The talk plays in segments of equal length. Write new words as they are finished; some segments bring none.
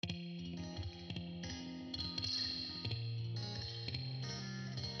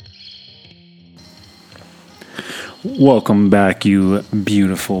Welcome back, you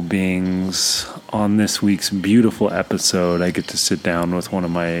beautiful beings. On this week's beautiful episode, I get to sit down with one of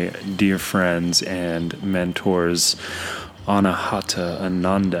my dear friends and mentors, Anahata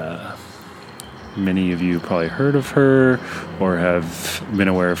Ananda. Many of you probably heard of her or have been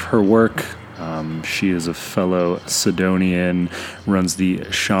aware of her work. She is a fellow Sidonian, runs the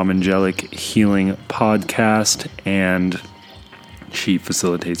Shamangelic Healing podcast, and she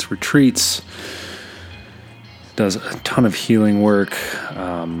facilitates retreats, does a ton of healing work.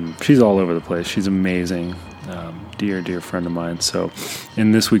 She's all over the place. She's amazing. Dear friend of mine. So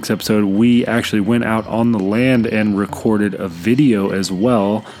in this week's episode, we actually went out on the land and recorded a video as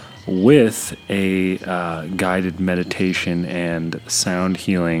well with a guided meditation and sound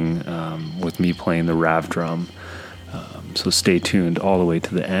healing with me playing the Rav drum. So stay tuned all the way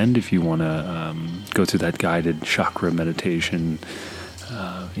to the end if you want to go through that guided chakra meditation.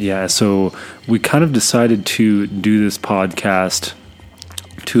 So we kind of decided to do this podcast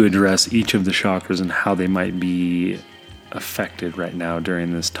to address each of the chakras and how they might be affected right now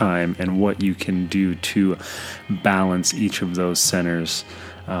during this time and what you can do to balance each of those centers,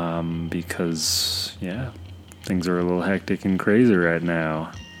 because things are a little hectic and crazy right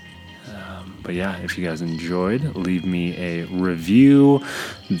now. But if you guys enjoyed, leave me a review.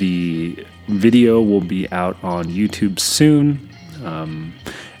 The video will be out on YouTube soon.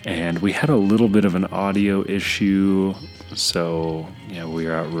 And we had a little bit of an audio issue. So, we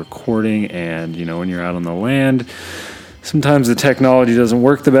are out recording, and, when you're out on the land, sometimes the technology doesn't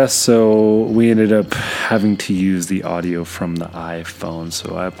work the best. So we ended up having to use the audio from the iPhone.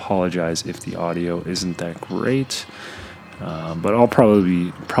 So I apologize if the audio isn't that great. But I'll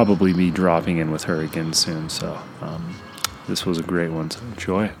probably be dropping in with her again soon. So this was a great one. So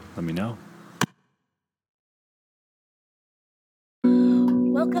enjoy. Let me know.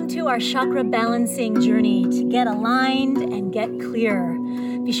 Welcome to our chakra balancing journey to get aligned and get clear.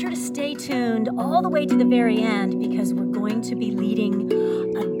 Be sure to stay tuned all the way to the very end, because we're going to be leading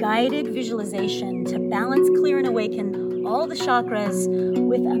a guided visualization to balance, clear, and awaken all the chakras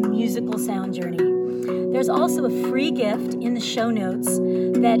with a musical sound journey. There's also a free gift in the show notes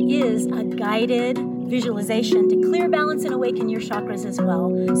that is a guided visualization to clear, balance, and awaken your chakras as well.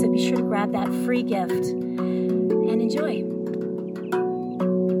 So be sure to grab that free gift and enjoy.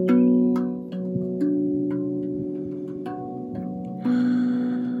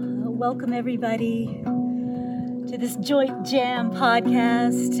 Welcome, everybody, to this Joint Jam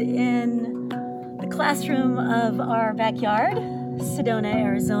podcast in the classroom of our backyard, Sedona,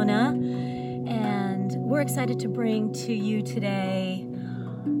 Arizona. And we're excited to bring to you today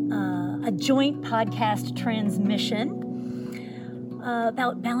a joint podcast transmission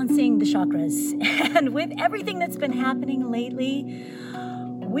about balancing the chakras. And with everything that's been happening lately,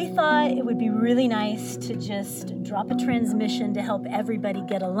 we thought it would be really nice to just drop a transmission to help everybody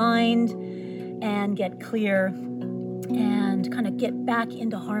get aligned and get clear and kind of get back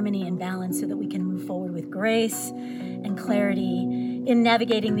into harmony and balance so that we can move forward with grace and clarity in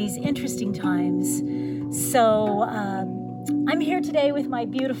navigating these interesting times. So I'm here today with my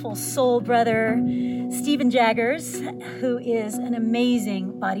beautiful soul brother, Stephen Jaggers, who is an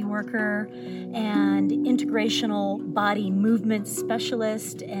amazing body worker and integrational body movement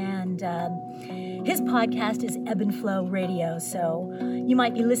specialist, and his podcast is Ebb and Flow Radio. So you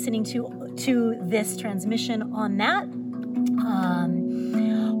might be listening to this transmission on that,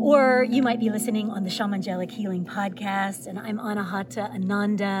 or you might be listening on the Shamangelic Healing podcast. And I'm Anahata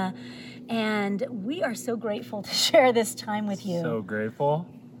Ananda, and we are so grateful to share this time with you. So grateful.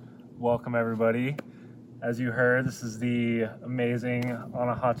 Welcome, everybody. As you heard, this is the amazing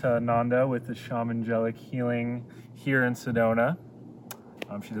Anahata Ananda with the Shamangelic Healing here in Sedona.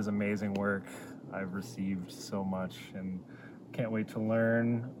 She does amazing work. I've received so much and can't wait to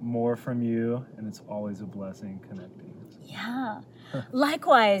learn more from you. And it's always a blessing connecting. Yeah.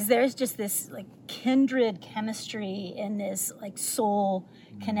 Likewise, there's just this kindred chemistry in this soul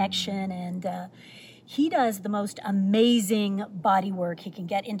connection, and he does the most amazing body work. He can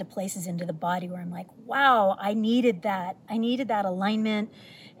get into places into the body where I'm like, wow, I needed that. I needed that alignment,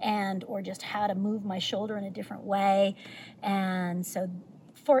 or just how to move my shoulder in a different way. And so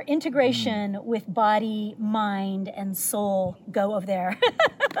for integration with body, mind, and soul, go over there.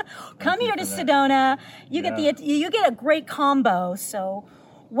 Come here to Sedona. You get a great combo. So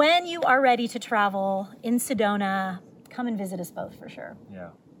when you are ready to travel in Sedona, come and visit us both for sure. Yeah.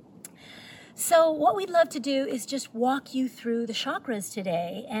 So what we'd love to do is just walk you through the chakras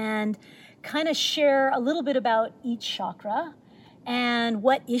today and kind of share a little bit about each chakra and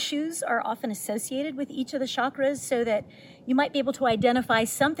what issues are often associated with each of the chakras, so that you might be able to identify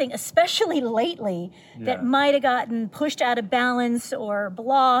something, especially lately, that might have gotten pushed out of balance or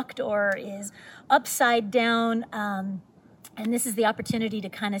blocked or is upside down. And this is the opportunity to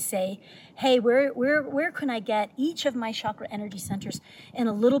kind of say, hey, where can I get each of my chakra energy centers in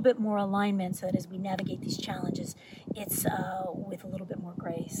a little bit more alignment, so that as we navigate these challenges, it's with a little bit more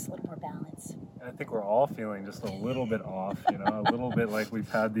grace, a little more balance. I think we're all feeling just a little bit off, a little bit like we've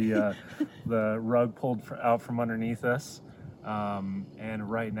had the rug pulled out from underneath us.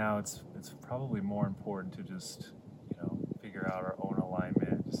 And right now it's probably more important to just, figure out our own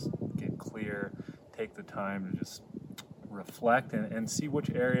alignment, just get clear, take the time to just reflect and see which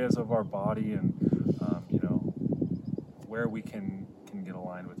areas of our body and where we can get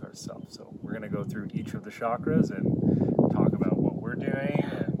aligned with ourselves. So we're going to go through each of the chakras and talk about what we're doing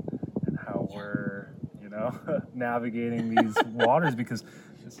and how we're navigating these waters, because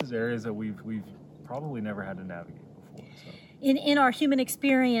this is areas that we've probably never had to navigate before. So in our human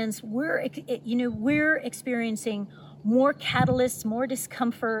experience, we're experiencing more catalysts, more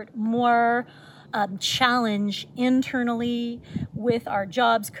discomfort, more challenge internally with our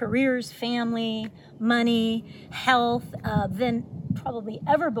jobs, careers, family, money, health than probably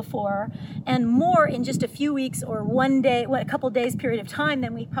ever before, and more in just a few weeks or a couple days period of time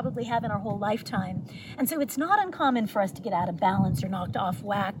than we probably have in our whole lifetime. And so it's not uncommon for us to get out of balance or knocked off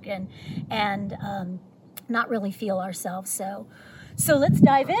whack and not really feel ourselves. So let's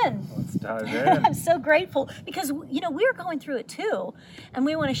dive in. Let's dive in. I'm so grateful because, we're going through it too. And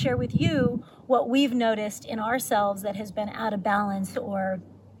we want to share with you what we've noticed in ourselves that has been out of balance or,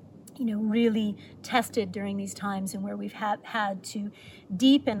 really tested during these times, and where we've had to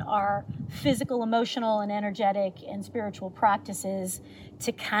deepen our physical, emotional, and energetic and spiritual practices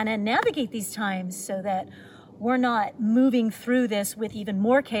to kind of navigate these times, so that we're not moving through this with even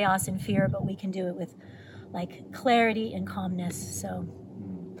more chaos and fear, but we can do it with clarity and calmness. So,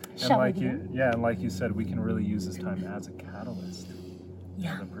 and like you said, we can really use this time as a catalyst.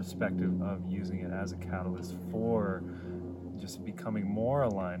 Yeah. The perspective of using it as a catalyst for just becoming more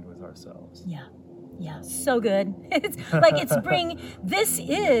aligned with ourselves. Yeah, so good. This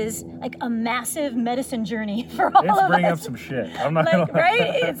is like a massive medicine journey for all of us. It's bringing up some shit. I'm not gonna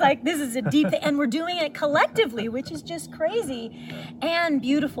right? It's like, this is a deep thing, and we're doing it collectively, which is just crazy and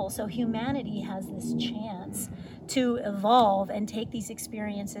beautiful. So humanity has this chance to evolve and take these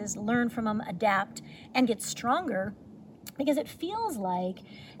experiences, learn from them, adapt, and get stronger. Because it feels like,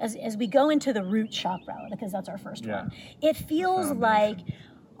 as we go into the root chakra, because that's our first one, it feels like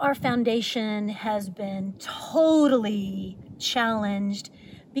our foundation has been totally challenged,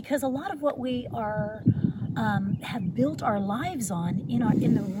 because a lot of what we are have built our lives on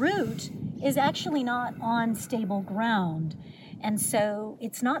in the root is actually not on stable ground, and so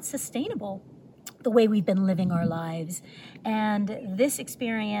it's not sustainable the way we've been living our lives. And this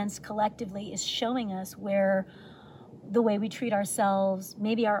experience collectively is showing us where the way we treat ourselves,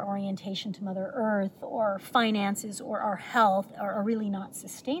 maybe our orientation to Mother Earth or finances or our health are really not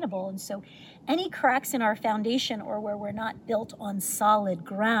sustainable. And so any cracks in our foundation or where we're not built on solid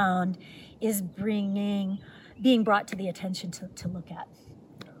ground is being brought to the attention to look at.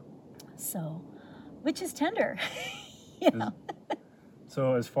 So, which is tender.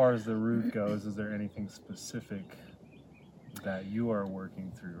 So as far as the root goes, is there anything specific that you are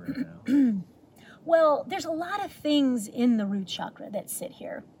working through right now? Well, there's a lot of things in the root chakra that sit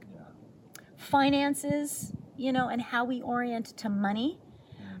here. Yeah. Finances, and how we orient to money,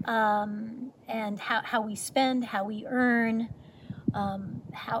 and how we spend, how we earn,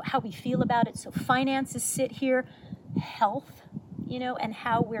 how we feel about it. So finances sit here, health, and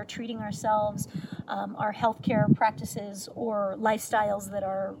how we're treating ourselves, our healthcare practices or lifestyles that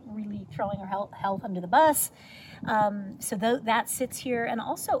are really throwing our health under the bus. So that sits here, and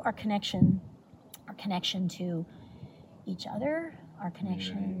also our connection to each other, our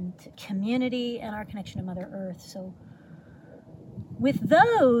connection to community, and our connection to Mother Earth. So with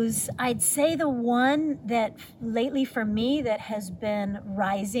those, I'd say the one that lately for me that has been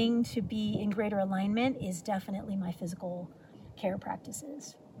rising to be in greater alignment is definitely my physical care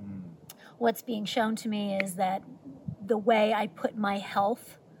practices. What's being shown to me is that the way I put my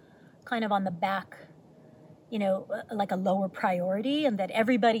health kind of on the back, like a lower priority, and that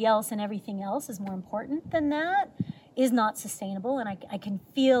everybody else and everything else is more important than that, is not sustainable. And I can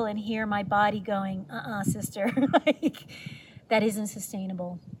feel and hear my body going, sister, that isn't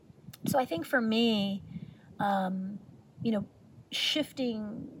sustainable. So I think for me,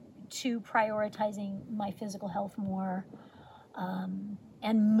 shifting to prioritizing my physical health more,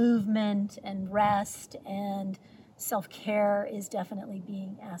 and movement and rest and self-care is definitely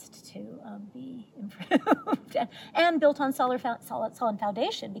being asked to be improved and built on solid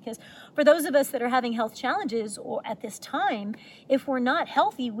foundation. Because for those of us that are having health challenges or at this time, if we're not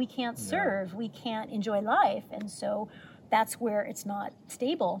healthy, we can't serve, we can't enjoy life. And so that's where it's not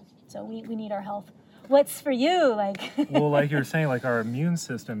stable. So we need our health. What's for you? Well, like you're saying, like our immune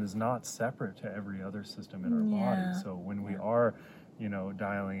system is not separate to every other system in our body. So when we are,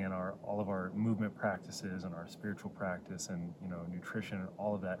 dialing in all of our movement practices and our spiritual practice and, nutrition and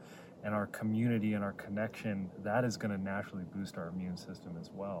all of that, and our community and our connection, that is going to naturally boost our immune system as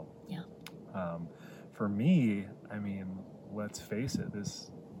well. Yeah. For me, I mean, let's face it,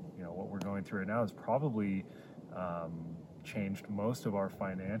 this, what we're going through right now has probably changed most of our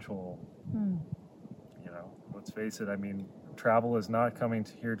financial, let's face it, I mean, travel is not coming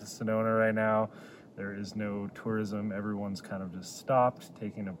here to Sedona right now. There is no tourism. Everyone's kind of just stopped,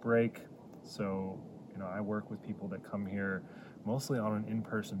 taking a break. So, I work with people that come here mostly on an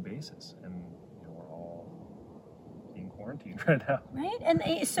in-person basis, and we're all being quarantined right now. Right,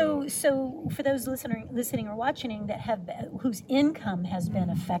 and so for those listening or watching whose income has been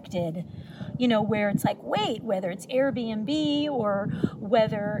affected, where it's like, wait, whether it's Airbnb or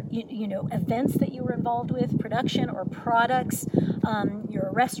whether events that you were involved with, production or products, you're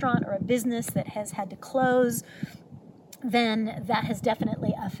a restaurant or a business that has had to close, then that has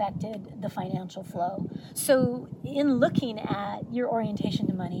definitely affected the financial flow. So in looking at your orientation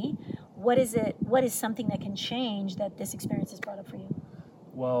to money, what is something that can change that this experience has brought up for you?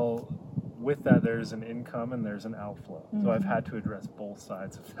 Well, with that, there's an income and there's an outflow. Mm-hmm. So I've had to address both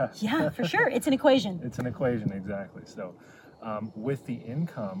sides of that. Yeah, for sure. It's an equation. It's an equation, exactly. So with the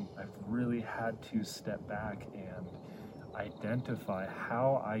income, I've really had to step back and identify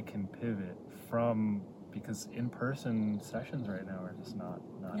how I can pivot from, because in-person sessions right now are just not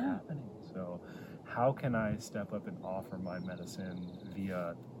happening. So how can I step up and offer my medicine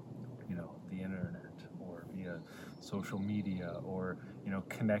via, the internet or via social media or,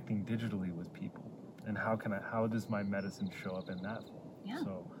 connecting digitally with people? And how does my medicine show up in that form? Yeah.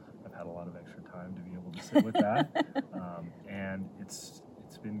 So I've had a lot of extra time to be able to sit with that. And it's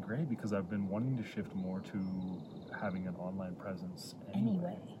been great because I've been wanting to shift more to having an online presence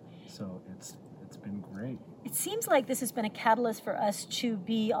anyway. So it's been great. It seems like this has been a catalyst for us to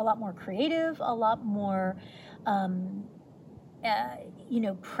be a lot more creative, a lot more,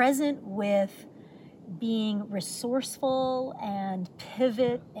 present with being resourceful and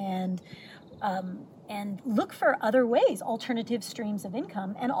pivot and look for other ways, alternative streams of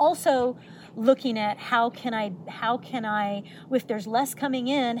income, and also looking at how can I, if there's less coming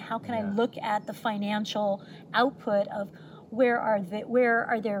in, how can I look at the financial output of where's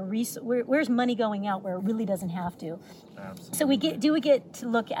money going out where it really doesn't have to. Absolutely. So we get to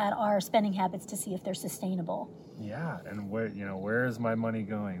look at our spending habits to see if they're sustainable. Yeah, and where is my money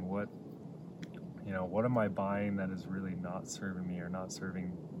going? What am I buying that is really not serving me or not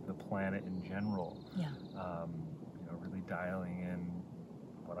serving the planet in general? Yeah. Really dialing in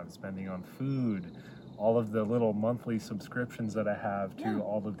what I'm spending on food, all of the little monthly subscriptions that I have to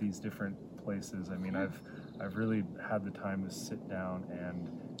all of these different places. I mean, I've really had the time to sit down and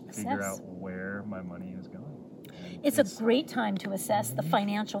figure out where my money is going. It's a great time to assess the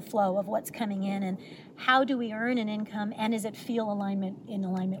financial flow of what's coming in and how do we earn an income, and does it feel in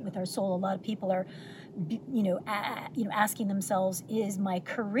alignment with our soul? A lot of people are, asking themselves, is my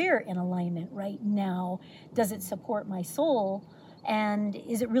career in alignment right now? Does it support my soul? And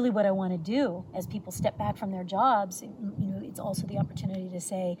is it really what I want to do? As people step back from their jobs, it's also the opportunity to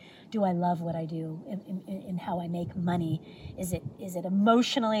say, do I love what I do in how I make money? Is it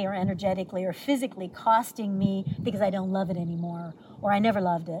emotionally or energetically or physically costing me because I don't love it anymore or I never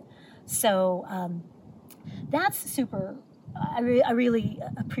loved it? So that's super. I really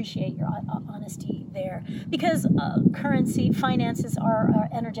appreciate your honesty there, because finances are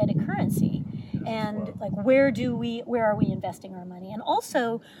energetic currency. And where are we investing our money? And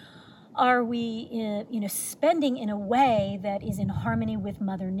also, are we spending in a way that is in harmony with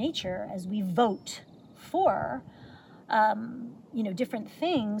Mother Nature as we vote for different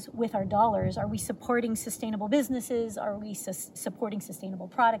things with our dollars? Are we supporting sustainable businesses? Are we supporting sustainable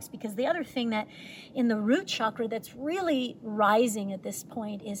products? Because the other thing that in the root chakra that's really rising at this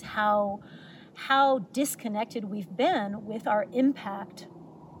point is how disconnected we've been with our impact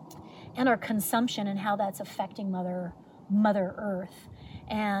and our consumption, and how that's affecting Mother Earth,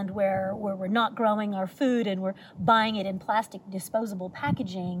 and where we're not growing our food and we're buying it in plastic disposable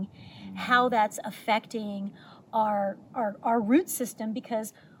packaging, how that's affecting our root system,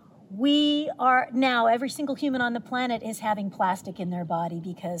 because we are now, every single human on the planet is having plastic in their body,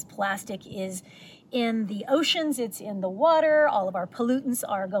 because plastic is in the oceans, it's in the water. All of our pollutants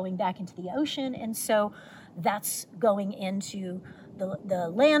are going back into the ocean. And so that's going into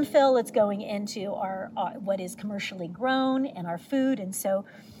the landfill. It's going into our what is commercially grown and our food. And so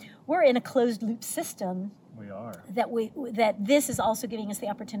we're in a closed loop system. We are. That this is also giving us the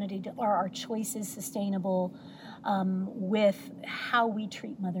opportunity to, are our choices sustainable with how we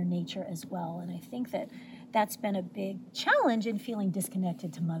treat Mother Nature as well. And I think that's been a big challenge in feeling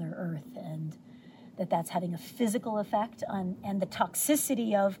disconnected to Mother Earth, and that's having a physical effect on, and the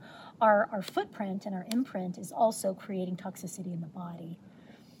toxicity of our footprint and our imprint is also creating toxicity in the body.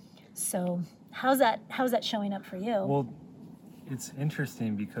 So how's that showing up for you? Well, it's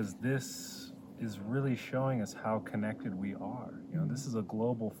interesting because this is really showing us how connected we are. You know, this is a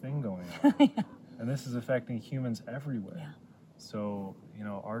global thing going on. Yeah. And this is affecting humans everywhere. Yeah. So, you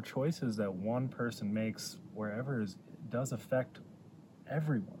know, our choices that one person makes wherever does affect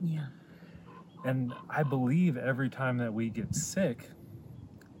everyone. Yeah. And I believe every time that we get sick,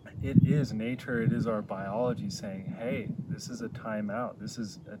 it is nature, it is our biology saying, hey, this is a time out. This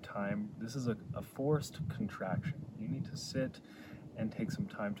is a forced contraction. You need to sit and take some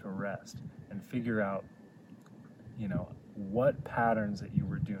time to rest and figure out, you know, what patterns that you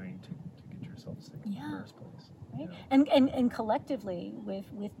were doing to get yourself sick in the first place. Right. You know? And collectively, with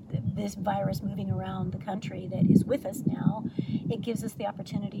this virus moving around the country that is with us now, it gives us the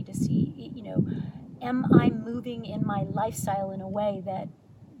opportunity to see, you know, am I moving in my lifestyle in a way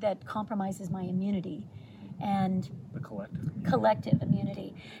that compromises my immunity? And the collective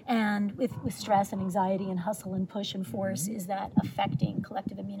immunity. And with stress and anxiety and hustle and push and force, is that affecting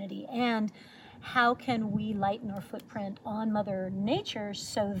collective immunity? And how can we lighten our footprint on Mother Nature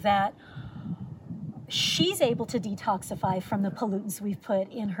so that she's able to detoxify from the pollutants we've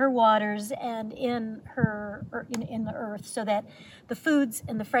put in her waters and in the earth, so that the foods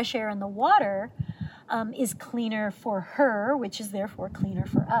and the fresh air and the water is cleaner for her, which is therefore cleaner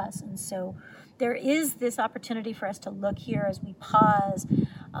for us. And so there is this opportunity for us to look here as we pause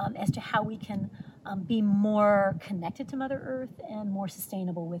as to how we can be more connected to Mother Earth and more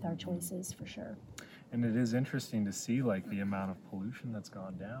sustainable with our choices, for sure. And it is interesting to see, like, the amount of pollution that's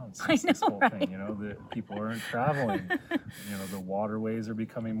gone down I since know, this whole right? thing. You know, that people aren't traveling. You know, the waterways are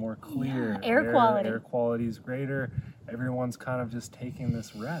becoming more clear. Yeah, air quality is greater. Everyone's kind of just taking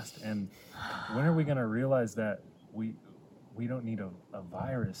this rest. And when are we going to realize that we don't need a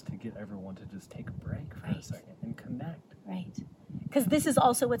virus to get everyone to just take a break for a second and connect? Right. Because this is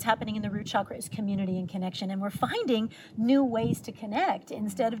also what's happening in the root chakra, is community and connection. And we're finding new ways to connect.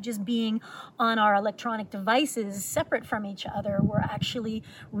 Instead of just being on our electronic devices separate from each other, we're actually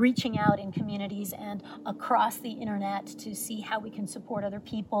reaching out in communities and across the internet to see how we can support other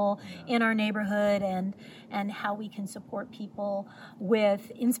people in our neighborhood, and how we can support people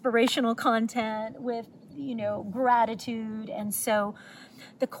with inspirational content, with, you know, gratitude. And so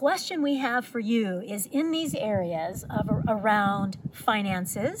the question we have for you is, in these areas around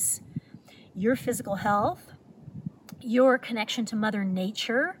finances, your physical health, your connection to Mother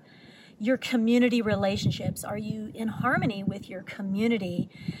Nature, your community relationships, are you in harmony with your community,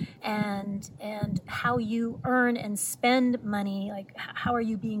 and how you earn and spend money, like how are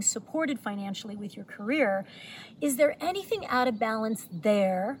you being supported financially with your career? Is there anything out of balance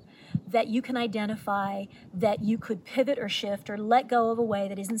there that you can identify that you could pivot or shift or let go of a way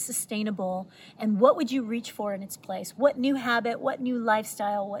that isn't sustainable? And what would you reach for in its place? What new habit, what new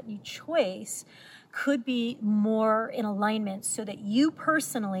lifestyle, what new choice could be more in alignment so that you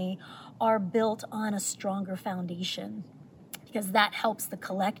personally are built on a stronger foundation? Because that helps the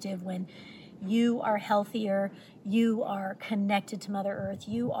collective. When you are healthier, you are connected to Mother Earth,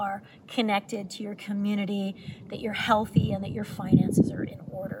 you are connected to your community, that you're healthy and that your finances are in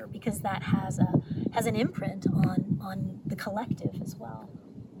order, because that has an imprint on the collective as well.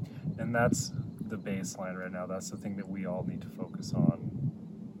 And that's the baseline right now. That's the thing that we all need to focus on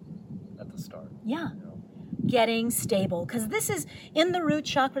at the start. Yeah. You know? Getting stable, because this is in the root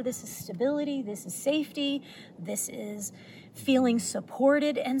chakra. This is stability, this is safety, this is feeling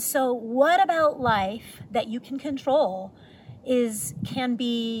supported. And so what about life that you can control can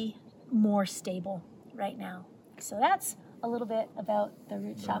be more stable right now? So that's a little bit about the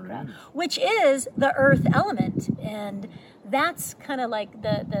root chakra, which is the earth element. And that's kind of like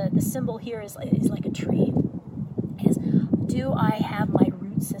the symbol here is like a tree. Do I have my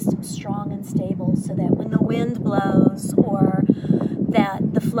root system strong and stable so that when the wind blows or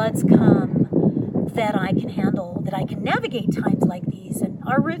that the floods come, that I can handle, that I can navigate times like these? And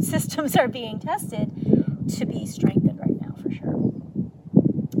our root systems are being tested to be strengthened right now, for sure.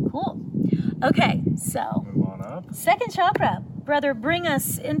 Cool. Okay, so move on up. Second chakra, brother,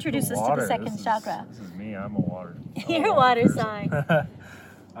 introduce us to the second chakra. This is me. I'm a water. You're a water sign.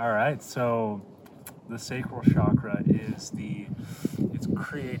 All right. So the sacral chakra is it's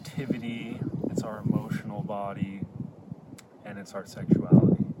creativity, it's our emotional body, and it's our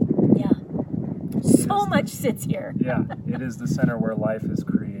sexuality. Yeah. So much sits here. Yeah. It is the center where life is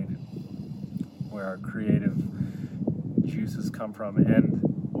created, where our creative juices come from. And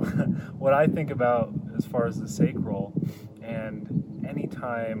what I think about as far as the sacral, and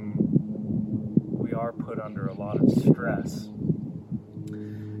anytime we are put under a lot of stress,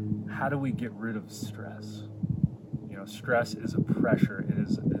 how do we get rid of stress? You know, stress is a pressure. It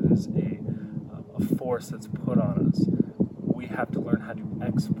is a force that's put on us. We have to learn how to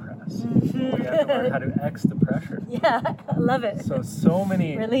express. We have to learn how to X the pressure. Yeah, I love it. So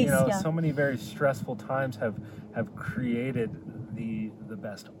many, Release, so many very stressful times have created the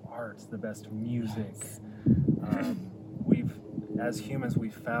best arts, the best music. Yes. As humans,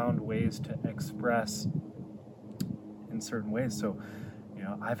 we've found ways to express in certain ways. So,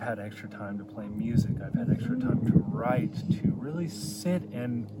 I've had extra time to play music. I've had extra time to write, to really sit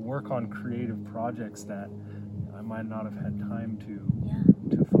and work on creative projects that I might not have had time to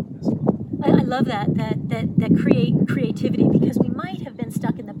focus on. I love that creativity, because we might have been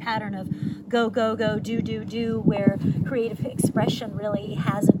stuck in the pattern of go, do, where creative expression really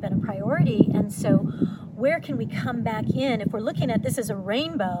hasn't been a priority. And so where can we come back in if we're looking at this as a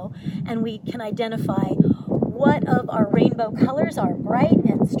rainbow, and we can identify what of our rainbow colors are bright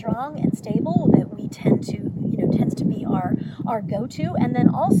and strong and stable that we tends to be our go-to, and then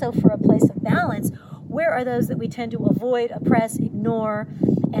also for a place of balance, where are those that we tend to avoid, oppress, ignore,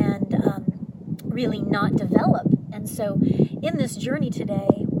 and really not develop. And so in this journey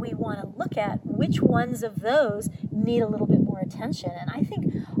today, we want to look at which ones of those need a little bit more attention. And I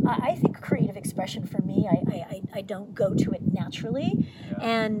think creative expression for me, I don't go to it naturally. Yeah.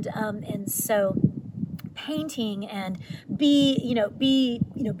 And so painting and beadworking,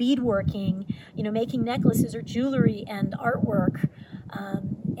 making necklaces or jewelry and artwork,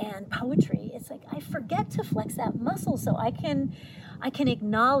 and poetry. It's like I forget to flex that muscle, so I can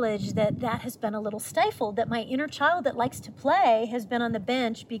acknowledge that has been a little stifled, that my inner child that likes to play has been on the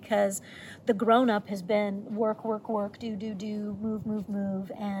bench because the grown-up has been work, do,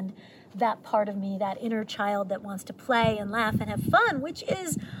 move, and that part of me, that inner child that wants to play and laugh and have fun, which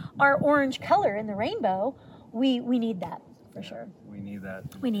is our orange color in the rainbow, we need that for sure. We need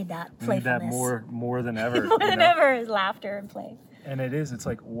that. Playfulness. We need that more than ever. More than ever is laughter and play. And it's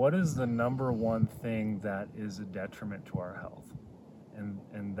like, what is the number one thing that is a detriment to our health?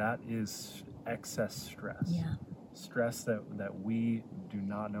 And that is excess stress. Yeah. Stress that we do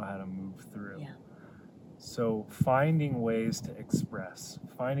not know how to move through. Yeah. So finding ways to express,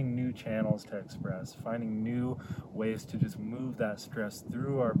 finding new channels to express, finding new ways to just move that stress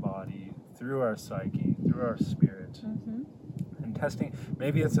through our body, through our psyche, through our spirit. Mm-hmm. And testing,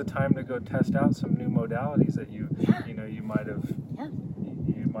 maybe it's a time to go test out some new modalities that you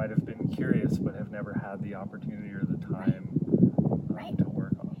might have been curious but have never had the opportunity or the time to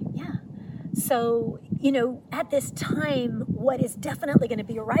work on. Yeah. So, at this time, what is definitely going to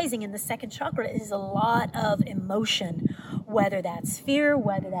be arising in the second chakra is a lot of emotion, whether that's fear,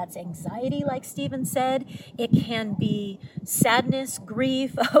 whether that's anxiety, like Stephen said. It can be sadness,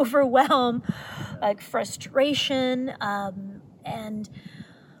 grief, overwhelm, like frustration, and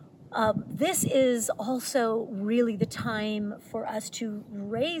this is also really the time for us to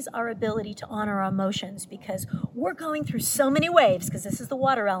raise our ability to honor our emotions, because we're going through so many waves, because this is the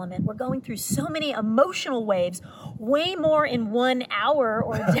water element. We're going through so many emotional waves, way more in 1 hour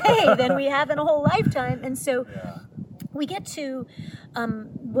or day than we have in a whole lifetime. And so we get to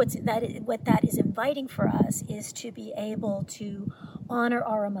what that is inviting for us is to be able to honor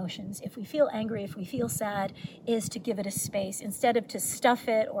our emotions. If we feel angry, if we feel sad, is to give it a space instead of to stuff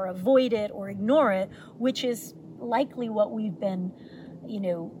it or avoid it or ignore it, which is likely what we've been,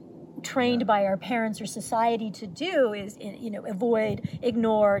 trained by our parents or society to do, is, avoid,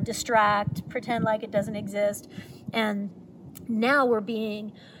 ignore, distract, pretend like it doesn't exist. And now we're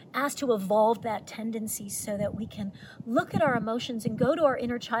being asked to evolve that tendency so that we can look at our emotions and go to our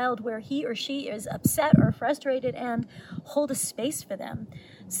inner child where he or she is upset or frustrated and hold a space for them,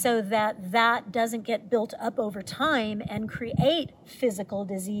 so that doesn't get built up over time and create physical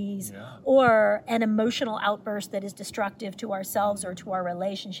disease or an emotional outburst that is destructive to ourselves or to our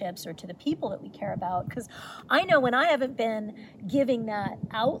relationships or to the people that we care about. Because I know when I haven't been giving that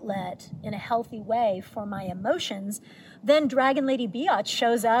outlet in a healthy way for my emotions, then Dragon Lady Biatch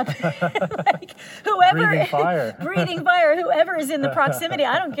shows up. Like whoever breathing fire, whoever is in the proximity.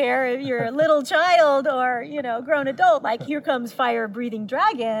 I don't care if you're a little child or, grown adult, like here comes fire breathing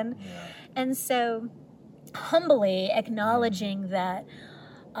dragon. Yeah. And so humbly acknowledging that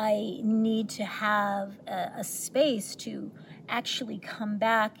I need to have a space to actually come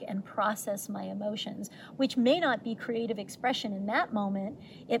back and process my emotions, which may not be creative expression in that moment.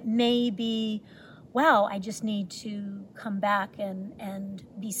 It may be, wow, I just need to come back and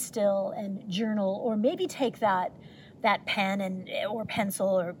be still and journal, or maybe take that pen or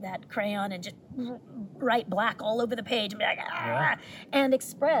pencil or that crayon and just write black all over the page and be like, and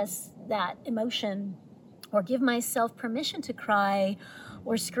express that emotion, or give myself permission to cry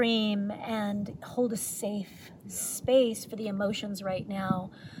or scream and hold a safe space for the emotions right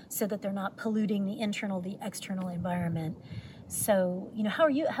now, so that they're not polluting the external environment. So, how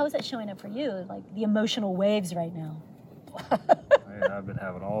is that showing up for you? Like the emotional waves right now? I've been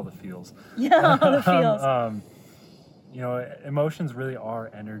having all the feels. Yeah, all the feels. Emotions really are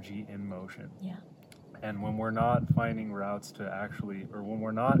energy in motion. Yeah. And when we're not finding routes to actually, or when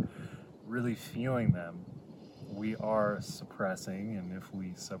we're not really feeling them, we are suppressing, and if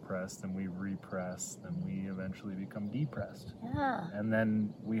we suppress, then we repress, then we eventually become depressed. Yeah. And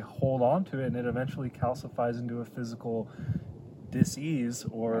then we hold on to it, and it eventually calcifies into a physical dis-ease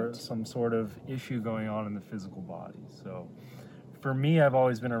or some sort of issue going on in the physical body. So for me, I've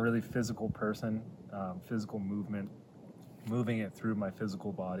always been a really physical person, physical movement, moving it through my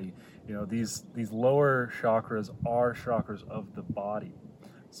physical body. These lower chakras are chakras of the body.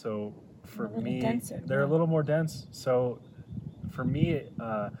 So for me, they're a little more dense. So for me,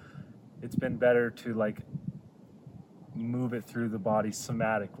 it's been better to like move it through the body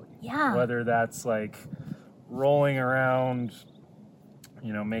somatically. Yeah. Whether that's like rolling around,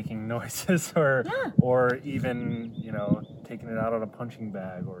 making noises, or even, taking it out on a punching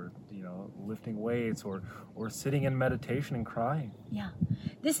bag, or, lifting weights, or sitting in meditation and crying. Yeah.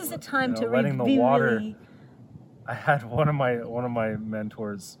 This is a time to letting the be water. Really... I had one of my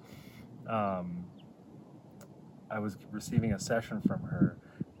mentors. I was receiving a session from her,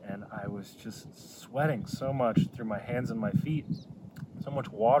 and I was just sweating so much through my hands and my feet, so much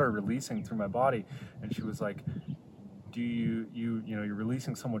water releasing through my body. And she was like, do you're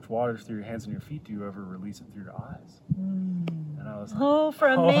releasing so much water through your hands and your feet, do you ever release it through your eyes? And I was like, for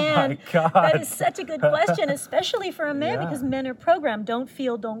a man, my God. That is such a good question, especially for a man, because men are programmed, don't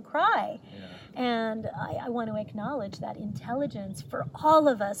feel, don't cry. Yeah. And I want to acknowledge that intelligence for all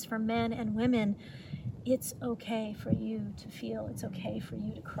of us, for men and women. It's okay for you to feel. It's okay for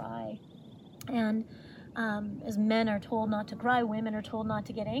you to cry. And as men are told not to cry, women are told not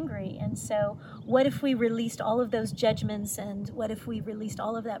to get angry. And so what if we released all of those judgments, and what if we released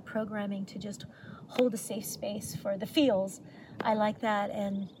all of that programming to just hold a safe space for the feels? I like that.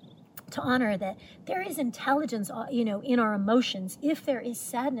 And to honor that there is intelligence, in our emotions. If there is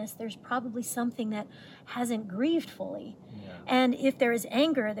sadness, there's probably something that hasn't grieved fully. Yeah. And if there is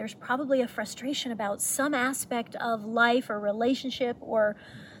anger, there's probably a frustration about some aspect of life or relationship or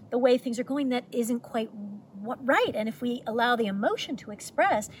the way things are going that isn't quite right. And if we allow the emotion to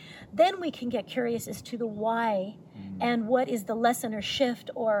express, then we can get curious as to the why and what is the lesson or shift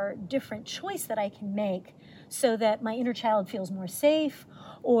or different choice that I can make, so that my inner child feels more safe,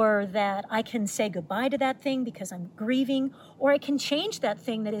 or that I can say goodbye to that thing because I'm grieving, or I can change that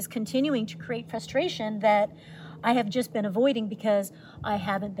thing that is continuing to create frustration that I have just been avoiding because I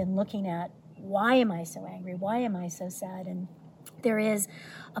haven't been looking at, why am I so angry? Why am I so sad? And there is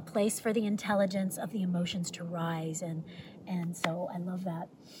a place for the intelligence of the emotions to rise, and so I love that.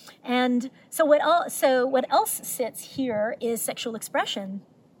 And so what else sits here is sexual expression.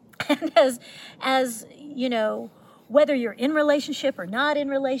 And as whether you're in relationship or not in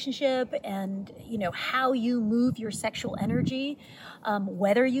relationship, and how you move your sexual energy,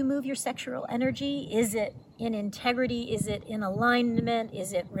 whether you move your sexual energy, is it in integrity? Is it in alignment?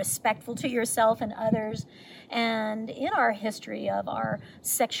 Is it respectful to yourself and others? And in our history of our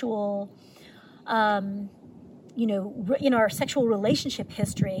sexual, in our sexual relationship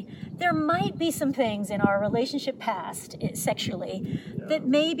history, there might be some things in our relationship past sexually that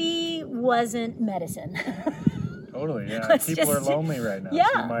maybe wasn't medicine. Totally, yeah. People are lonely right now. Yeah.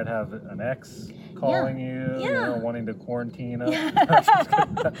 So you might have an ex calling you, wanting to quarantine us.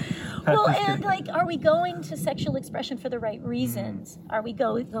 Yeah. Well, and are we going to sexual expression for the right reasons? Are we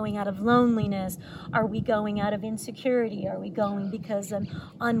going out of loneliness? Are we going out of insecurity? Are we going because I'm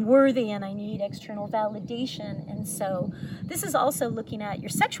unworthy and I need external validation? And so this is also looking at your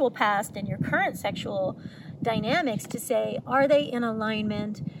sexual past and your current sexual dynamics to say, are they in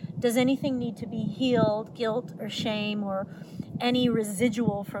alignment? Does anything need to be healed, guilt or shame, or any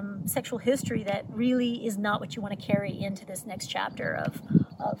residual from sexual history that really is not what you want to carry into this next chapter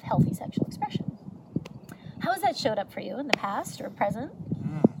of healthy sexual expression? How has that showed up for you in the past or present?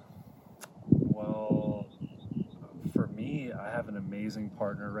 Well, for me, I have an amazing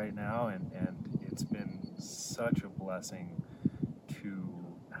partner right now, and it's been such a blessing to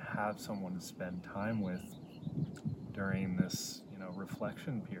have someone to spend time with during this,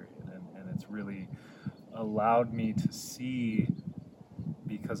 reflection period. And it's really allowed me to see,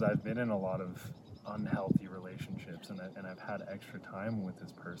 because I've been in a lot of unhealthy relationships, and I've had extra time with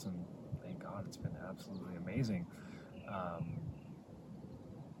this person. Thank God, it's been absolutely amazing.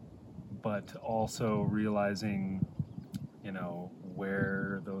 But also realizing,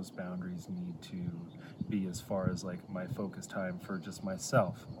 where those boundaries need to be as far as like my focus time for just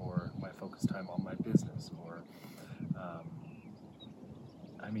myself, or my focus time on my business, or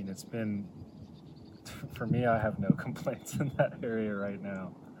it's been, for me, I have no complaints in that area right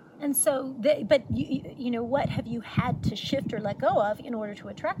now. And so, but what have you had to shift or let go of in order to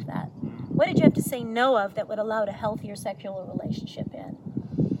attract that? What did you have to say no of that would allow a healthier sexual relationship in?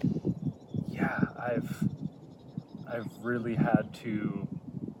 Yeah, I've really had to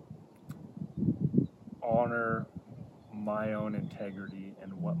honor my own integrity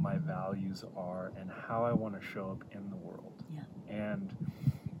and what my values are and how I want to show up in the world. Yeah. And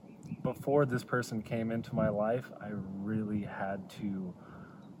before this person came into my life, I really had to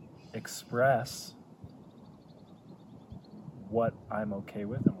express what I'm okay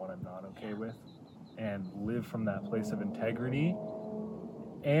with and what I'm not okay with, and live from that place of integrity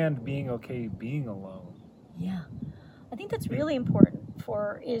and being okay being alone. Yeah. I think that's really important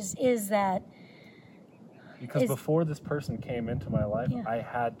is that because before this person came into my life, I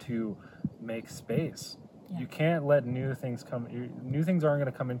had to make space. Yeah. You can't let new things come. New things aren't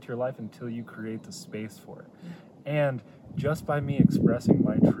going to come into your life until you create the space for it. Yeah. And just by me expressing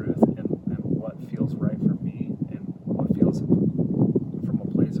my truth and what feels right for me and what feels from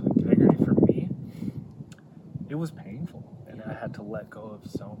a place of integrity for me, it was painful. And I had to let go of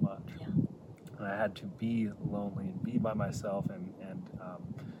so much. Yeah. And I had to be lonely and be by myself and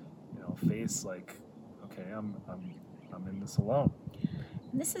face like, okay, I'm in this alone.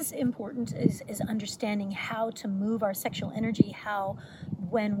 And this is important, is understanding how to move our sexual energy, how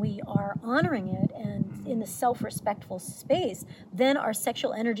when we are honoring it and in the self-respectful space, then our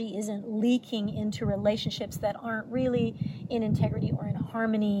sexual energy isn't leaking into relationships that aren't really in integrity or in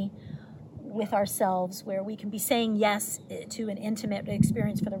harmony with ourselves, where we can be saying yes to an intimate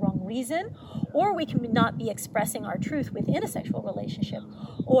experience for the wrong reason, or we can not be expressing our truth within a sexual relationship,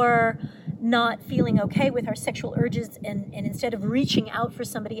 or not feeling okay with our sexual urges, and instead of reaching out for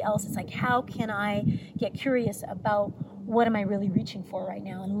somebody else, it's like, how can I get curious about what am I really reaching for right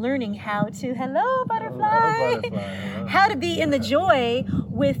now, and learning how to, hello butterfly, how to be in the joy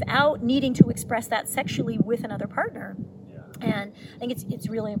without needing to express that sexually with another partner. And I think it's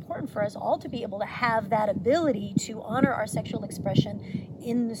really important for us all to be able to have that ability to honor our sexual expression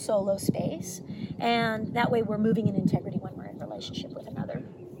in the solo space. And that way we're moving in integrity when we're in relationship with another.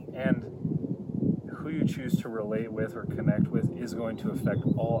 And who you choose to relate with or connect with is going to affect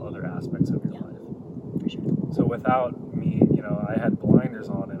all other aspects of your life. For sure. So without me, I had blinders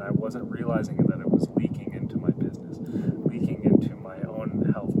on and I wasn't realizing that it was leaking into my business, leaking into my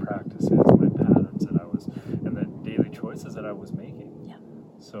own health practices, my patterns that I was, and the daily choices that I was making. Yeah.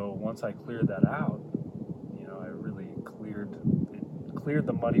 So once I cleared that out, I really cleared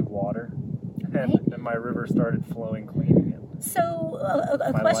the muddy water, and my river started flowing clean again. So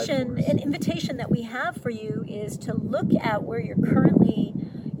a question, an invitation that we have for you is to look at where you're currently,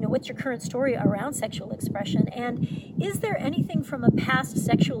 what's your current story around sexual expression, and is there anything from a past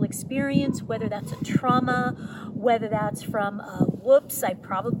sexual experience, whether that's a trauma, whether that's from whoops, I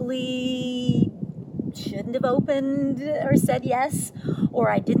probably shouldn't have opened or said yes, or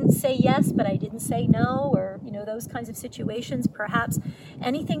I didn't say yes but I didn't say no, or those kinds of situations. Perhaps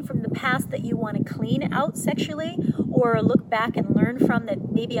anything from the past that you want to clean out sexually or look back and learn from,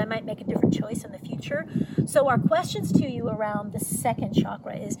 that maybe I might make a different choice in the future. So our questions to you around the second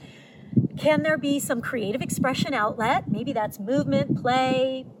chakra is, can there be some creative expression outlet? Maybe that's movement,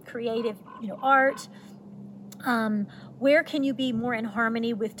 play, creative, art. Where can you be more in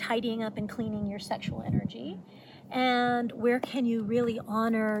harmony with tidying up and cleaning your sexual energy? And where can you really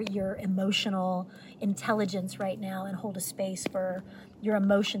honor your emotional intelligence right now and hold a space for your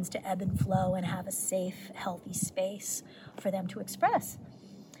emotions to ebb and flow and have a safe, healthy space for them to express?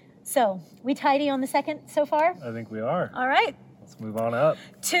 So, we tidy on the second so far? I think we are. All right. Let's move on up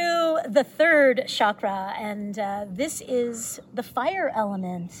to the third chakra, and this is the fire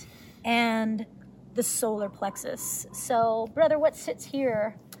element. and the solar plexus. So, brother, what sits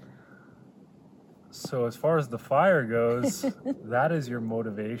here? So as far as the fire goes, that is your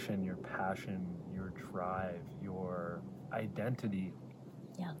motivation, your passion, your drive, your identity.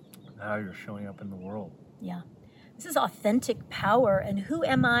 Yeah. How you're showing up in the world. Yeah. This is authentic power. And who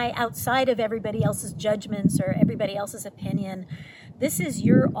am I outside of everybody else's judgments or everybody else's opinion? This is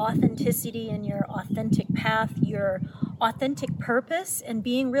your authenticity and your authentic path, your authentic purpose, and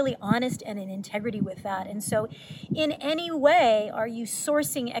being really honest and in integrity with that. And so in any way, are you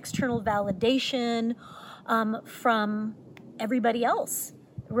sourcing external validation from everybody else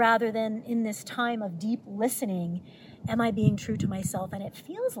rather than in this time of deep listening? Am I being true to myself? And it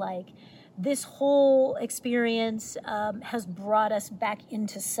feels like this whole experience has brought us back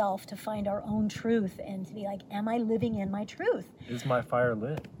into self to find our own truth and to be like, am I living in my truth? Is my fire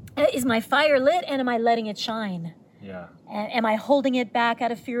lit? Is my fire lit, and am I letting it shine? Yeah. And am I holding it back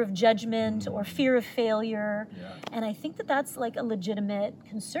out of fear of judgment or fear of failure? Yeah. And I think that that's like a legitimate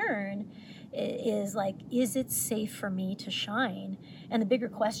concern, is like, is it safe for me to shine? And the bigger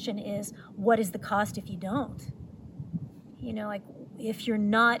question is, what is the cost if you don't? You know, like, if you're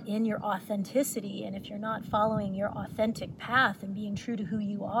not in your authenticity and if you're not following your authentic path and being true to who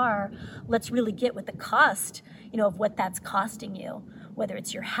you are, let's really get with the cost, you know, of what that's costing you, whether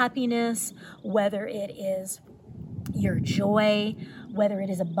it's your happiness, whether it is your joy, whether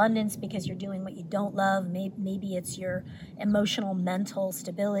it is abundance because you're doing what you don't love, maybe it's your emotional, mental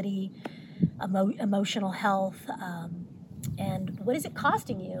stability, emotional health, and what is it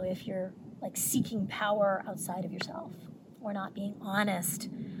costing you if you're like seeking power outside of yourself? Or not being honest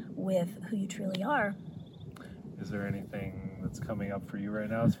with who you truly are. Is there anything that's coming up for you right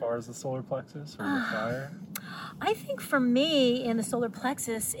now as far as the solar plexus or the fire? I think for me in the solar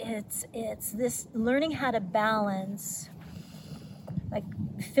plexus, it's this learning how to balance, like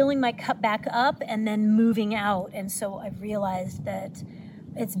filling my cup back up and then moving out. And so I've realized that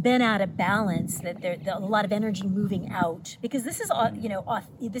it's been out of balance, that there's a lot of energy moving out, because this is, you know,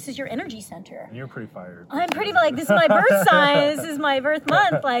 this is your energy center. And you're pretty fired. I'm pretty, like, this is my birth sign, this is my birth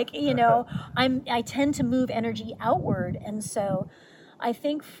month, like, you know, I tend to move energy outward. And so I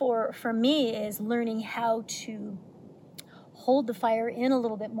think for me is learning how to hold the fire in a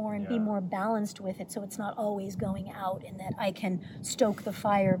little bit more and be more balanced with it, so it's not always going out, and that I can stoke the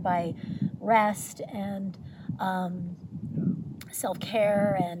fire by rest and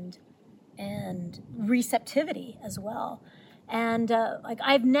self-care and receptivity as well. And like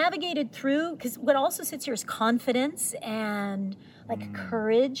I've navigated through, because what also sits here is confidence and like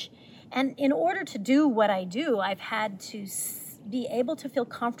courage. And in order to do what I do, I've had to be able to feel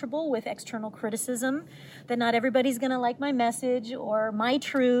comfortable with external criticism, that not everybody's going to like my message or my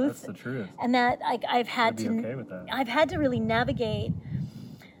truth. That's the truth. And that I've had to, okay with that. I've had to really navigate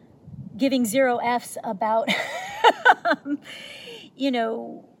giving 0 Fs about, you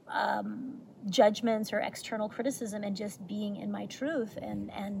know, judgments or external criticism, and just being in my truth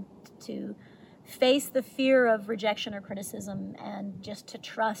and to face the fear of rejection or criticism, and just to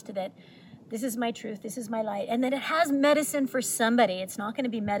trust that this is my truth, this is my light, and that it has medicine for somebody. It's not going to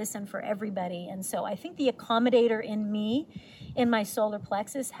be medicine for everybody. And so I think the accommodator in me, in my solar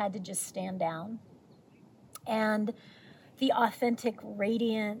plexus, had to just stand down. And the authentic,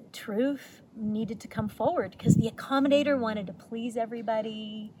 radiant truth needed to come forward, because the accommodator wanted to please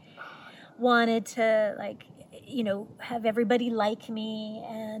everybody, wanted to, like, you know, have everybody like me.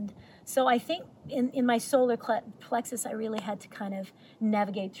 And so I think in my solar plexus, I really had to kind of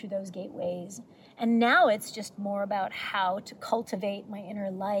navigate through those gateways. And now it's just more about how to cultivate my inner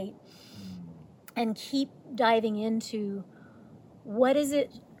light and keep diving into what is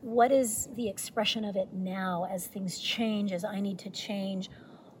the expression of it now as things change, as I need to change.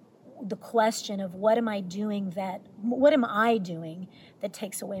 The question of what am I doing that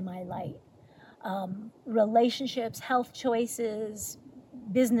takes away my light? Relationships, health choices,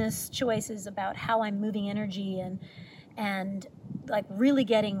 business choices about how I'm moving energy, and like really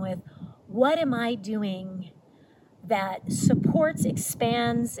getting with what am I doing that supports,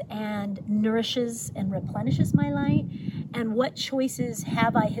 expands, and nourishes and replenishes my light, and what choices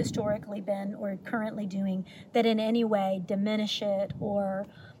have I historically been or currently doing that in any way diminish it or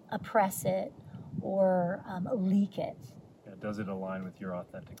oppress it or leak it. Does it align with your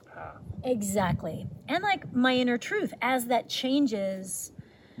authentic path? Exactly. And like my inner truth, as that changes.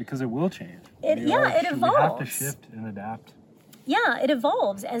 Because it will change. It evolves. We have to shift and adapt. Yeah, it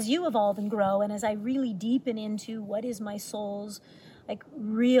evolves as you evolve and grow, and as I really deepen into what is my soul's like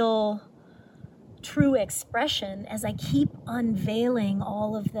real, true expression, as I keep unveiling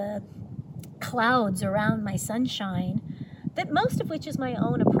all of the clouds around my sunshine, that most of which is my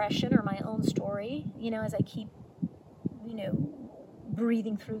own oppression or my own story. As I keep,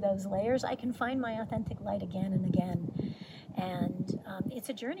 breathing through those layers, I can find my authentic light again and again. And it's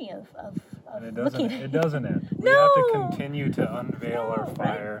a journey of and it looking. doesn't end. We No! have to continue to unveil our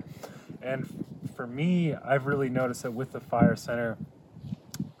fire. Right. And for me, I've really noticed that with the fire center,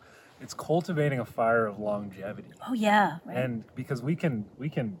 it's cultivating a fire of longevity. Oh yeah, right. And because we can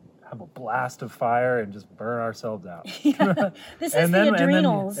have a blast of fire and just burn ourselves out. Yeah. This is the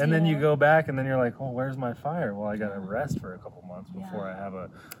adrenals. And then you go back and then you're like, oh, where's my fire? Well, I got to rest for a couple months before I have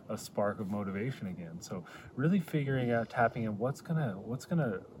a spark of motivation again. So really figuring out, tapping in what's gonna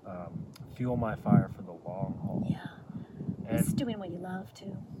fuel my fire for the long haul. Yeah. And it's doing what you love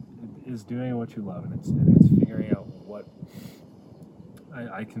too. It is doing what you love, and it's figuring out what.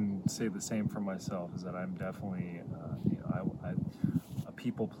 I can say the same for myself, is that I'm definitely a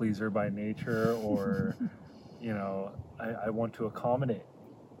people pleaser by nature, or I want to accommodate,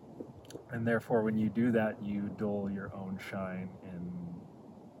 and therefore when you do that, you dull your own shine, and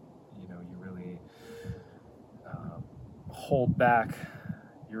you really hold back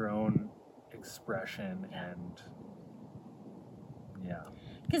your own expression. And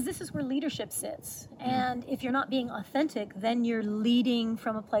because this is where leadership sits. And if you're not being authentic, then you're leading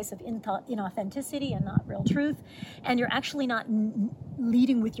from a place of inauthenticity and not real truth. And you're actually not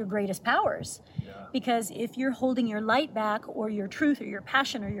leading with your greatest powers. Yeah. Because if you're holding your light back, or your truth or your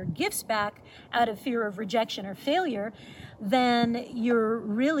passion or your gifts back out of fear of rejection or failure, then you're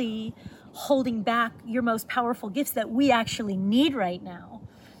really holding back your most powerful gifts that we actually need right now.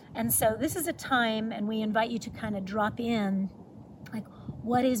 And so this is a time, and we invite you to kind of drop in, like,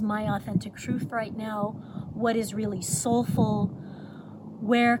 what is my authentic truth right now? What is really soulful?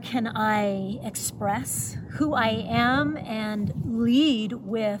 Where can I express who I am and lead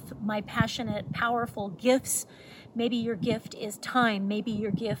with my passionate, powerful gifts? Maybe your gift is time. Maybe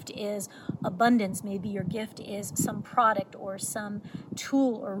your gift is abundance. Maybe your gift is some product or some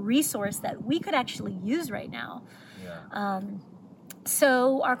tool or resource that we could actually use right now. Yeah.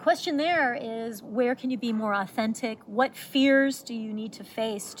 So our question there is, where can you be more authentic? What fears do you need to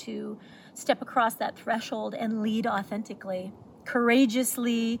face to step across that threshold and lead authentically,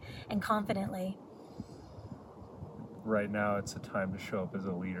 courageously, and confidently? Right now, it's a time to show up as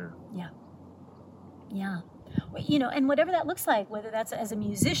a leader. Yeah. And whatever that looks like, whether that's as a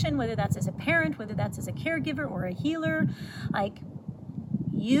musician, whether that's as a parent, whether that's as a caregiver or a healer, like,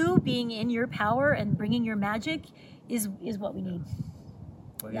 you being in your power and bringing your magic is what we need.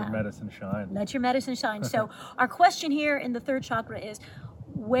 Let your medicine shine. Let your medicine shine. So our question here in the third chakra is,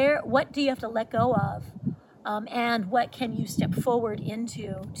 what do you have to let go of? And what can you step forward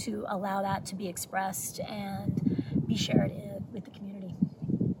into to allow that to be expressed and be shared with the community?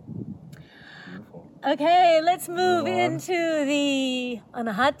 Beautiful. Okay, let's move into the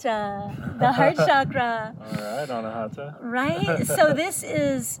Anahata, the heart chakra. All right, Anahata. Right? So this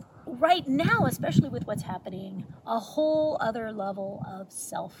is, right now, especially with what's happening, a whole other level of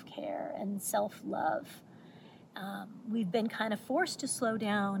self-care and self-love. We've been kind of forced to slow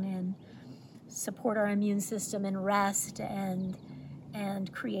down and support our immune system and rest and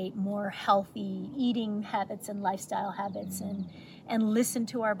create more healthy eating habits and lifestyle habits and listen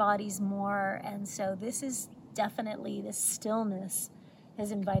to our bodies more. And so this is definitely, this stillness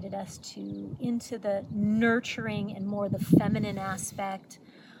has invited us into the nurturing and more the feminine aspect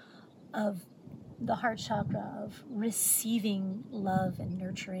of the heart chakra, of receiving love and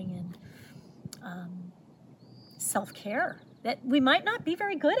nurturing and self-care that we might not be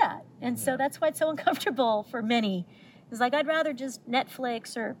very good at. And so that's why it's so uncomfortable for many. It's like, I'd rather just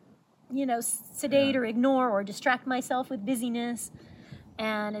Netflix or, sedate or ignore or distract myself with busyness.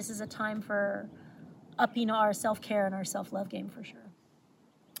 And this is a time for upping our self-care and our self-love game for sure.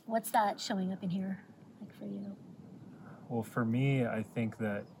 What's that showing up in here, like, for you? Well, for me, I think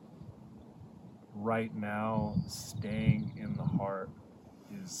that right now, staying in the heart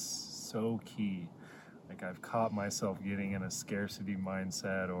is so key. Like, I've caught myself getting in a scarcity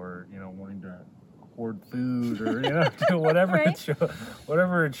mindset, or wanting to hoard food, or do whatever right?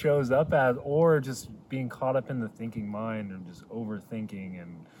 whatever it shows up as, or just being caught up in the thinking mind and just overthinking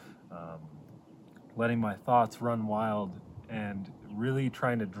and letting my thoughts run wild, and really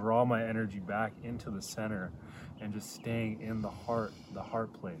trying to draw my energy back into the center and just staying in the heart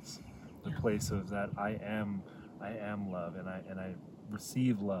place, the place of that I am love, and I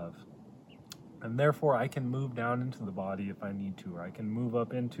receive love. And therefore, I can move down into the body if I need to, or I can move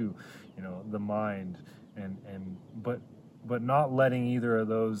up into, the mind, but not letting either of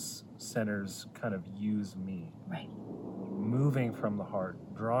those centers kind of use me. Right. Moving from the heart,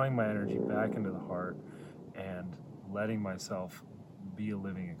 drawing my energy back into the heart, and letting myself be a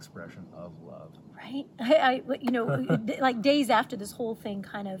living expression of love. Right? Like days after this whole thing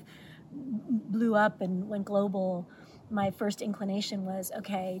kind of blew up and went global, my first inclination was,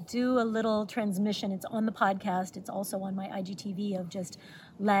 okay, do a little transmission. It's on the podcast. It's also on my IGTV of just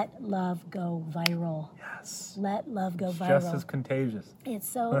let love go viral. Yes. Let love go viral. Just as contagious. It's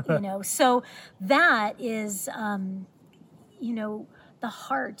so, so that is, the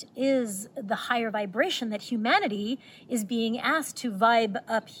heart is the higher vibration that humanity is being asked to vibe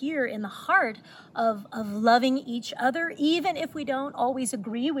up here in the heart of loving each other, even if we don't always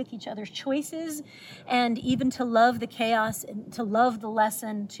agree with each other's choices, and even to love the chaos and to love the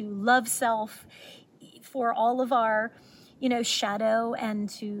lesson, to love self for all of our, shadow, and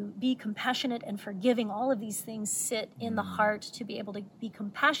to be compassionate and forgiving. All of these things sit in the heart, to be able to be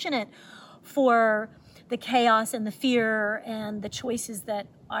compassionate for the chaos and the fear and the choices that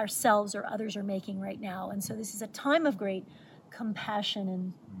ourselves or others are making right now. And so this is a time of great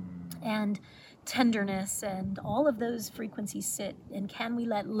compassion and tenderness, and all of those frequencies sit. And can we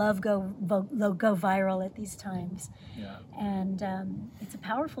let love go viral at these times? Yeah. And it's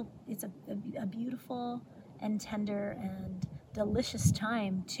a beautiful and tender and delicious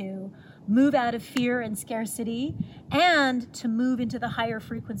time to move out of fear and scarcity and to move into the higher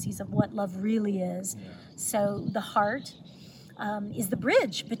frequencies of what love really is. Yeah. So the heart is the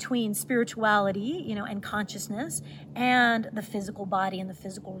bridge between spirituality, and consciousness, and the physical body and the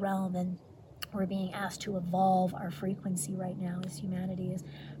physical realm. And we're being asked to evolve our frequency right now as humanity. Is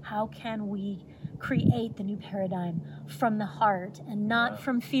how can we create the new paradigm from the heart and not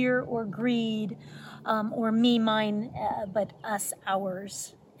from fear or greed or me, mine, but us,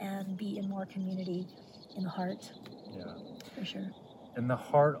 ours, and be in more community in the heart. Yeah. For sure. And the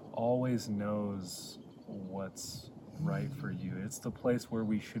heart always knows what's right for you. It's the place where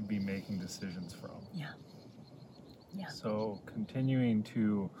we should be making decisions from. Yeah. Yeah. So continuing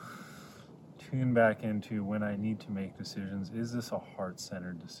to tune back into when I need to make decisions, is this a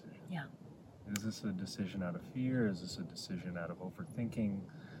heart-centered decision? Yeah. Is this a decision out of fear? Is this a decision out of overthinking?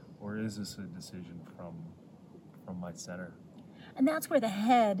 Or is this a decision from my center? And that's where the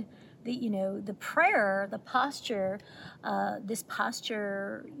head, the prayer, the posture, this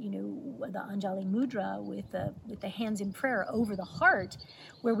posture, the Anjali Mudra with the hands in prayer over the heart,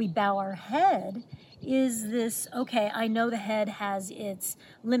 where we bow our head, is this, okay, I know the head has its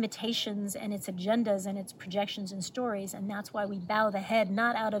limitations and its agendas and its projections and stories, and that's why we bow the head,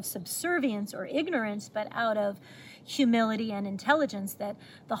 not out of subservience or ignorance, but out of humility and intelligence, that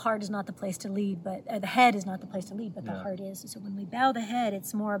the heart is not the place to lead, but the head is not the place to lead, but the heart is. So when we bow the head,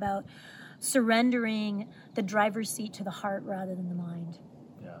 it's more about surrendering the driver's seat to the heart rather than the mind.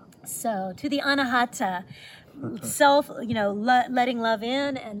 Yeah. So to the Anahata, self, letting love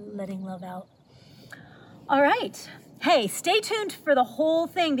in and letting love out. All right. Hey, stay tuned for the whole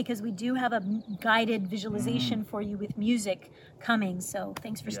thing, because we do have a guided visualization for you with music coming. So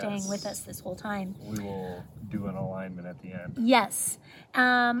thanks for staying with us this whole time. We will do an alignment at the end. Yes.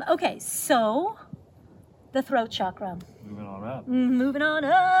 Okay, so the throat chakra. Moving on up. Moving on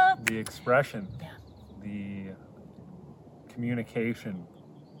up. The expression. Yeah. The communication.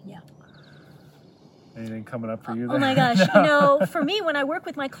 Yeah. Anything coming up for you there? Oh my gosh. For me, when I work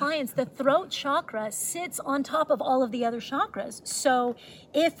with my clients, the throat chakra sits on top of all of the other chakras. So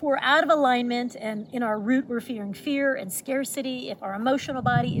if we're out of alignment and in our root we're feeling fear and scarcity, if our emotional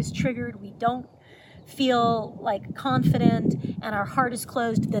body is triggered, we don't feel like confident, and our heart is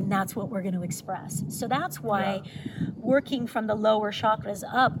closed, then that's what we're going to express. So that's why working from the lower chakras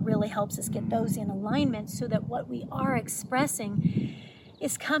up really helps us get those in alignment, so that what we are expressing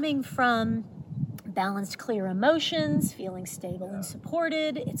is coming from balanced, clear emotions, feeling stable and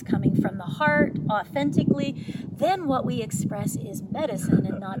supported. It's coming from the heart authentically. Then what we express is medicine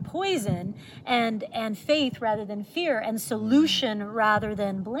and not poison, and faith rather than fear, and solution rather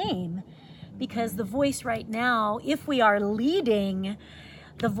than blame. Because the voice right now, if we are leading,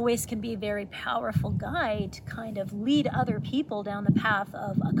 the voice can be a very powerful guide to kind of lead other people down the path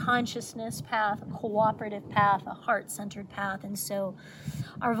of a consciousness path, a cooperative path, a heart-centered path. And so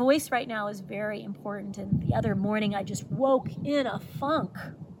our voice right now is very important. And the other morning I just woke in a funk.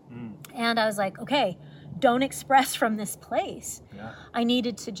 And I was like, okay, don't express from this place. Yeah. I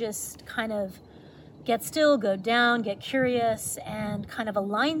needed to just kind of get still, go down, get curious, and kind of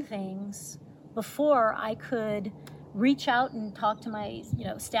align things before I could reach out and talk to my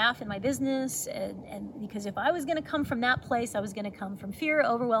staff in my business. And because if I was going to come from that place, I was going to come from fear,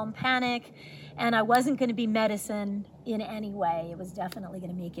 overwhelm, panic, and I wasn't going to be medicine in any way. It was definitely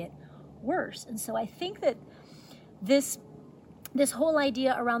going to make it worse. And so I think that this this whole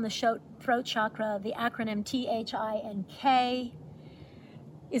idea around the throat chakra, the acronym THI and K,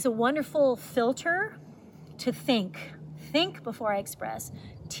 is a wonderful filter to think. Think before I express.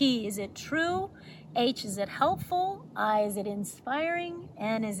 T, is it true? H, is it helpful? I, is it inspiring?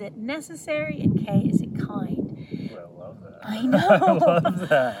 N, is it necessary? And K, is it kind? Well, I love that. I know. I love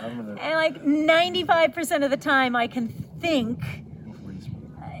that. And like 95% of the time I can think,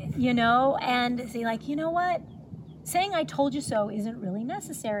 and say like, you know what? Saying I told you so isn't really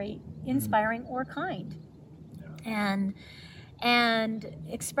necessary, inspiring, or kind. Yeah. And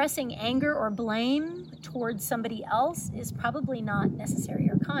expressing anger or blame towards somebody else is probably not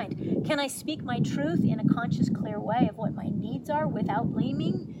necessary or kind. Can I speak my truth in a conscious, clear way of what my needs are without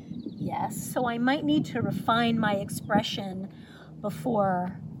blaming? Yes. So I might need to refine my expression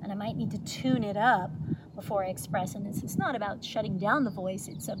before, and I might need to tune it up before I express. And it's not about shutting down the voice,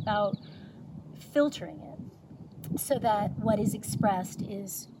 it's about filtering it so that what is expressed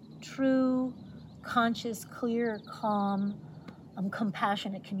is true, conscious, clear, calm,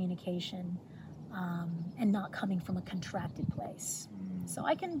 compassionate communication, and not coming from a contracted place. So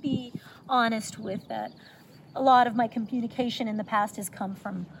I can be honest with that. A lot of my communication in the past has come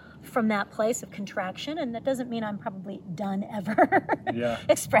from that place of contraction, and that doesn't mean I'm probably done ever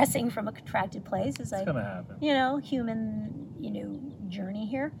expressing from a contracted place. It's gonna happen. Human, journey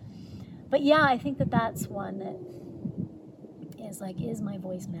here. But yeah, I think that's one that is my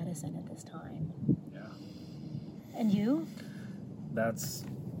voice medicine at this time. Yeah. And you? That's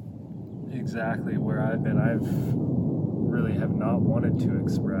exactly where I've been. I've really have not wanted to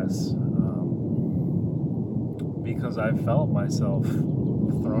express because I've felt myself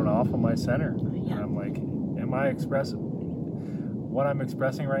thrown off of my center. Yeah. And I'm like, am I expressing? What I'm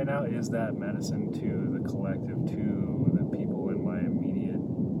expressing right now, is that medicine to the collective, to the people in my immediate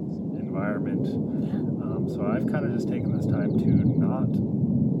environment? Yeah. So I've kind of just taken this time to not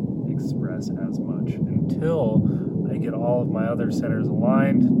express as much until I get all of my other centers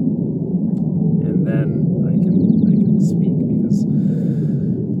aligned, and then I can speak, because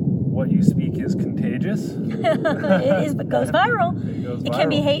what you speak is contagious. It is, but goes viral. It can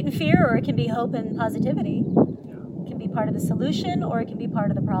be viral. hate and fear, or it can be hope and positivity. Yeah. It can be part of the solution, or it can be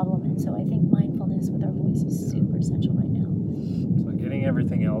part of the problem. And so I think mindfulness with our voice is super essential right now. So getting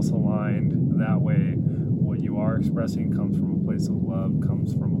everything else aligned, that way what you are expressing comes from a place of love,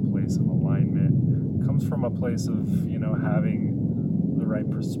 comes from a place of alignment, comes from a place of, having the right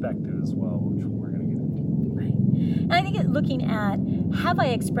perspective as well, which we're going to get into. Right. And I think looking at, have I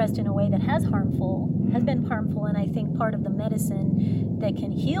expressed in a way that has been harmful, and I think part of the medicine that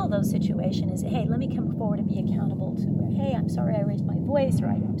can heal those situations is, hey, let me come forward and be accountable to, hey, I'm sorry I raised my voice, or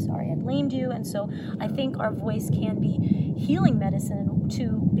I'm sorry I blamed you. And so I think our voice can be healing medicine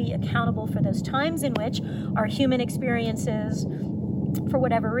to be accountable for those times in which our human experiences, for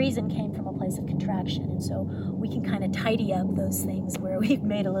whatever reason, came from a place of contraction. And so we can kind of tidy up those things where we've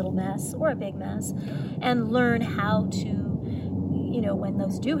made a little mess or a big mess, and learn how to, when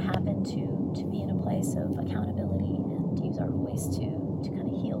those do happen, to be in a place of accountability and use our voice to kind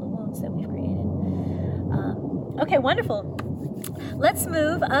of heal the wounds that we've created. Okay, wonderful. Let's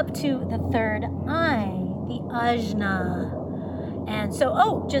move up to the third eye, the ajna. And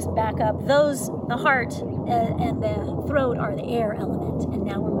so, just back up. The heart and the throat are the air element. And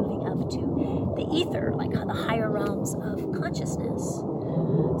now we're moving up to the ether, like the higher realms of consciousness.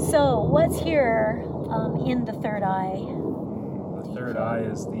 So what's here in the third eye? The third eye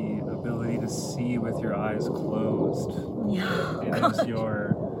is the ability to see with your eyes closed. Yeah. It's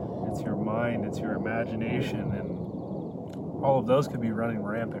your mind, it's your imagination, and all of those could be running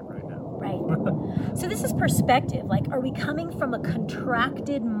rampant right now. Right. So this is perspective. Like, are we coming from a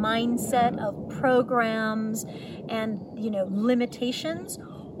contracted mindset of programs and, limitations?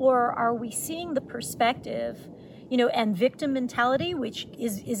 Or are we seeing the perspective, and victim mentality, which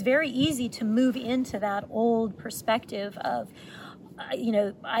is very easy to move into that old perspective of,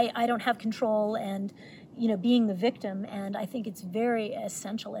 I don't have control, and, being the victim. And I think it's very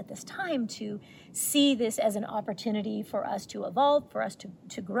essential at this time to see this as an opportunity for us to evolve, for us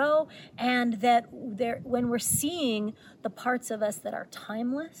to grow, and that when we're seeing the parts of us that are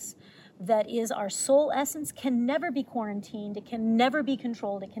timeless, that is our soul essence, can never be quarantined, it can never be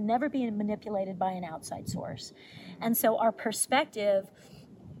controlled, it can never be manipulated by an outside source. And so our perspective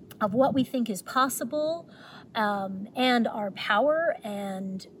of what we think is possible, and our power,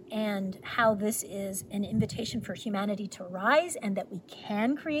 and how this is an invitation for humanity to rise, and that we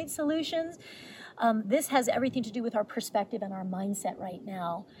can create solutions. This has everything to do with our perspective and our mindset right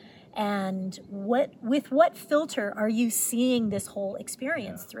now. And with what filter are you seeing this whole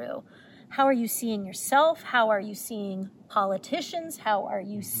experience through? how are you seeing yourself? How are you seeing politicians? How are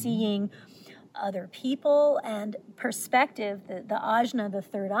you seeing other people? And perspective, the ajna, the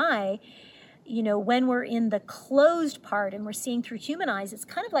third eye, you know, when we're in the closed part and we're seeing through human eyes, it's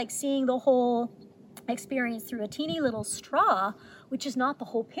kind of like seeing the whole experience through a teeny little straw, which is not the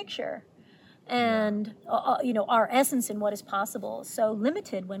whole picture. And, you know, our essence in what is possible is so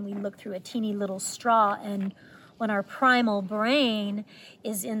limited when we look through a teeny little straw. And when our primal brain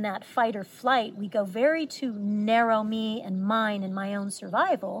is in that fight or flight, we go very to narrow me and mine and my own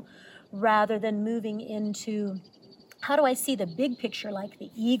survival, rather than moving into how do I see the big picture like the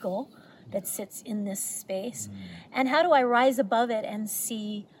eagle that sits in this space, and how do I rise above it and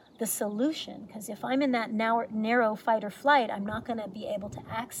see the solution? Because if I'm in that narrow fight or flight, I'm not going to be able to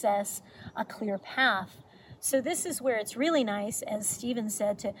access a clear path. So this is where it's really nice, as Stephen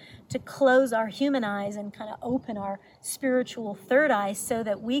said, to close our human eyes and kind of open our spiritual third eye so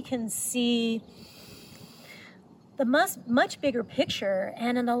that we can see the much bigger picture,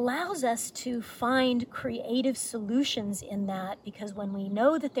 and it allows us to find creative solutions in that, because when we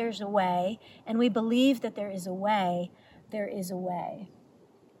know that there's a way and we believe that there is a way, there is a way.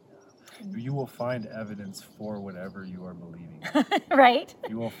 You will find evidence for whatever you are believing. Right?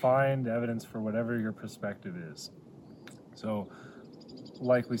 You will find evidence for whatever your perspective is. So,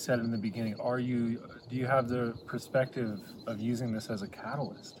 like we said in the beginning, do you have the perspective of using this as a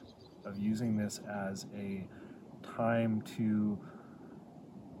catalyst, of using this as a time to,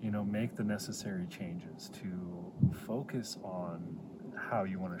 you know, make the necessary changes, to focus on how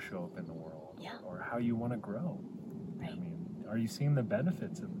you want to show up in the world, or how you want to grow? Right. I mean, are you seeing the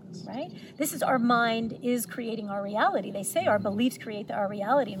benefits of this? Right? This is our mind is creating our reality. They say our beliefs create our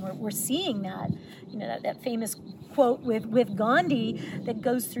reality, and we're seeing that. You know, that famous quote with Gandhi that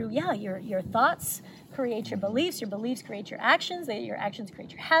goes through, your thoughts create your beliefs create your actions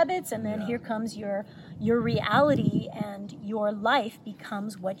create your habits, and then here comes your reality, and your life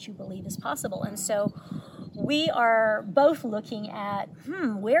becomes what you believe is possible. And so we are both looking at,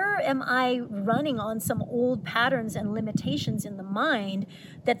 where am I running on some old patterns and limitations in the mind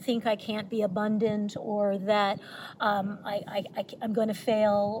that think I can't be abundant, or that I'm going to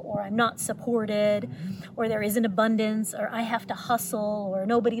fail, or I'm not supported, or there isn't abundance, or I have to hustle, or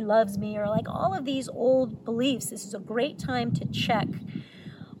nobody loves me, or like all of these old beliefs. This is a great time to check,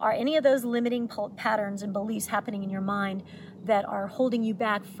 are any of those limiting patterns and beliefs happening in your mind that are holding you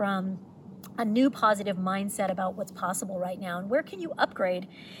back from a new positive mindset about what's possible right now, and where can you upgrade?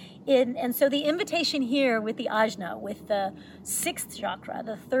 And so the invitation here with the ajna, with the sixth chakra,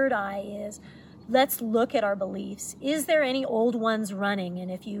 the third eye, is let's look at our beliefs. Is there any old ones running?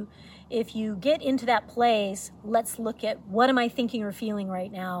 And if you get into that place, let's look at, what am I thinking or feeling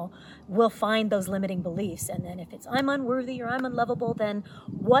right now? We'll find those limiting beliefs. And then if it's I'm unworthy or I'm unlovable, then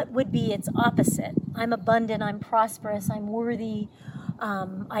what would be its opposite? I'm abundant, I'm prosperous, I'm worthy,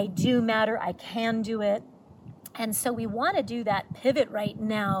 I do matter, I can do it. And so we want to do that pivot right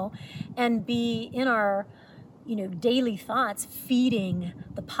now and be in our, daily thoughts, feeding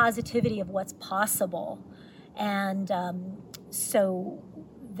the positivity of what's possible. And so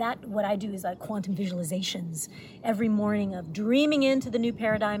that, what I do is like quantum visualizations every morning of dreaming into the new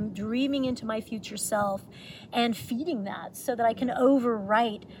paradigm, dreaming into my future self, and feeding that so that I can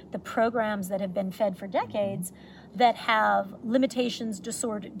overwrite the programs that have been fed for decades that have limitations,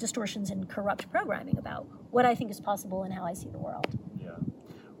 distortions, and corrupt programming about what I think is possible and how I see the world. Yeah.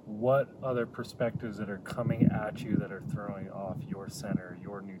 What other perspectives that are coming at you that are throwing off your center,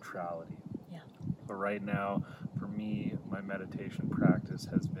 your neutrality? Yeah. But right now, for me, my meditation practice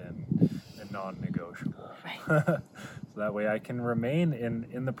has been a non-negotiable. Right. So that way I can remain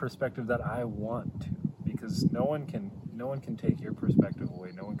in the perspective that I want to, because no one can take your perspective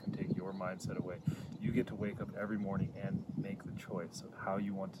away. No one can take your mindset away. You get to wake up every morning and make the choice of how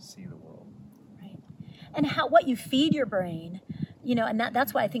you want to see the world. Right. And what you feed your brain, and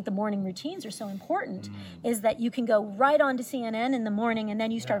that's why I think the morning routines are so important, is that you can go right on to CNN in the morning, and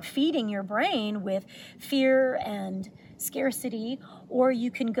then you start feeding your brain with fear and scarcity, or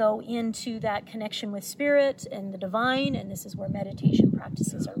you can go into that connection with spirit and the divine, and this is where meditation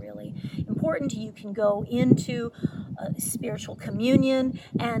practices are really important. You can go into spiritual communion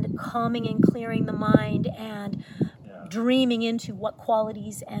and calming and clearing the mind and dreaming into what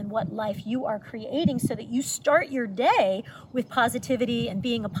qualities and what life you are creating, so that you start your day with positivity and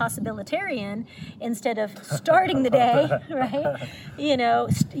being a possibilitarian instead of starting the day, right?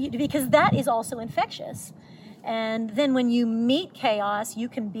 Because that is also infectious. And then when you meet chaos, you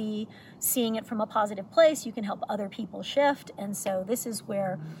can be seeing it from a positive place. You can help other people shift. And so this is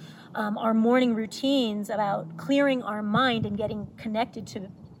where our morning routines about clearing our mind and getting connected to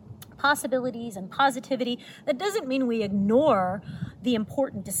possibilities and positivity. That doesn't mean we ignore the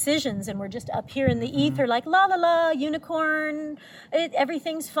important decisions and we're just up here in the ether like la la la, unicorn,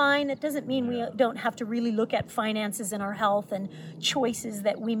 everything's fine. It doesn't mean we don't have to really look at finances and our health and choices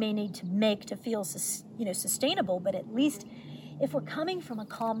that we may need to make to feel sustainable. But at least if we're coming from a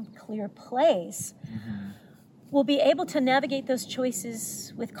calm, clear place, we'll be able to navigate those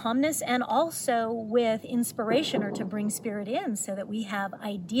choices with calmness and also with inspiration, or to bring spirit in so that we have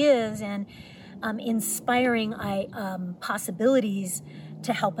ideas and inspiring possibilities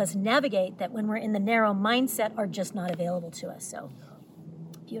to help us navigate that when we're in the narrow mindset are just not available to us. So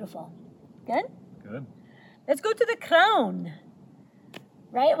beautiful. Good? Good. Let's go to the crown.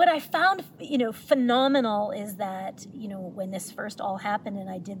 Right? What I found, phenomenal is that, when this first all happened and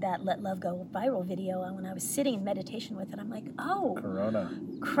I did that Let Love Go viral video, and when I was sitting in meditation with it, I'm like, oh,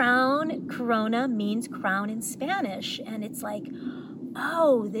 Corona means crown in Spanish. And it's like,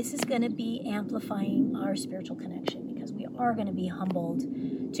 oh, this is going to be amplifying our spiritual connection, because we are going to be humbled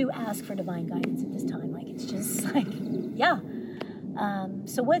to ask for divine guidance at this time. Like, it's just like, yeah.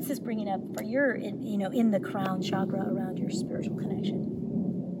 So what's this bringing up for your, in the crown chakra around your spiritual connection?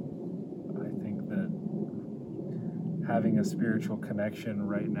 Having a spiritual connection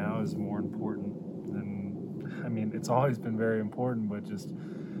right now is more important than, it's always been very important, but just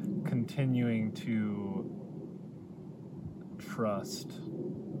continuing to trust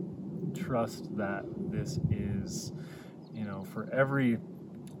that this is, for every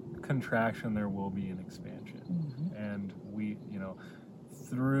contraction there will be an expansion. And we,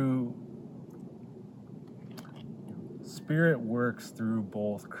 through spirit works through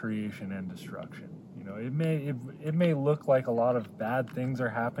both creation and destruction. It may look like a lot of bad things are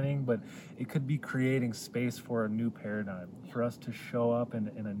happening, but it could be creating space for a new paradigm, for us to show up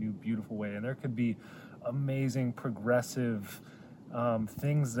in a new, beautiful way. And there could be amazing, progressive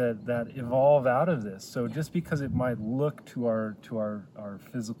things that evolve out of this. So just because it might look to our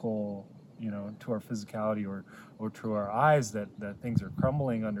physical, to our physicality or to our eyes that things are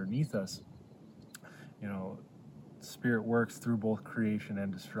crumbling underneath us, spirit works through both creation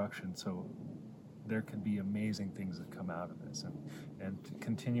and destruction. So there could be amazing things that come out of this, and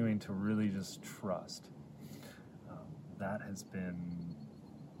continuing to really just trust. That has been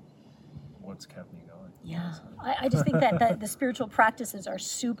what's kept me going. Yeah, I just think that the spiritual practices are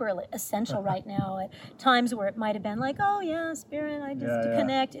super essential right now. At times where it might have been like, oh yeah, spirit, I just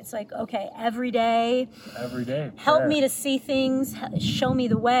connect. It's like, okay, every day, help me to see things, show me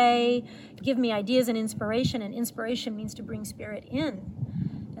the way, give me ideas and inspiration means to bring spirit in.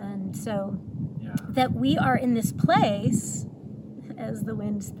 And so that we are in this place, as the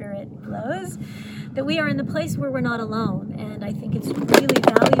wind spirit blows, that we are in the place where we're not alone. And I think it's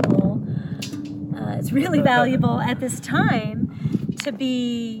really valuable at this time to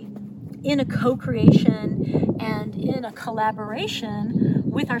be in a co-creation and in a collaboration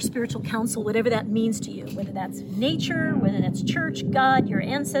with our spiritual council, whatever that means to you, whether that's nature, whether that's church, God, your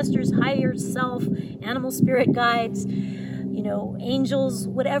ancestors, higher self, animal spirit guides, angels,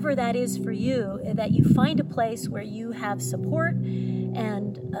 whatever that is for you, that you find a place where you have support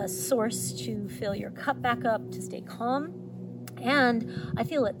and a source to fill your cup back up, to stay calm. And I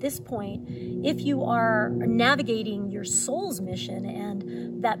feel at this point, if you are navigating your soul's mission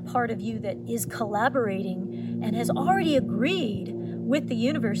and that part of you that is collaborating and has already agreed with the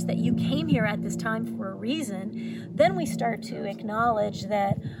universe that you came here at this time for a reason, then we start to acknowledge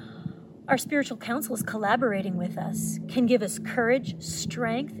that our spiritual council is collaborating with us, can give us courage,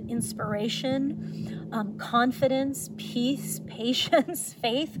 strength, inspiration, confidence, peace, patience,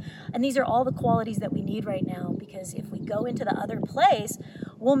 faith. And these are all the qualities that we need right now, because if we go into the other place,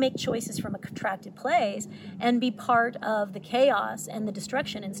 we'll make choices from a contracted place and be part of the chaos and the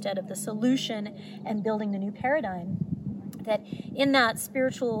destruction instead of the solution and building the new paradigm. That in that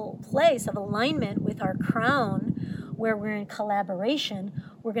spiritual place of alignment with our crown, where we're in collaboration,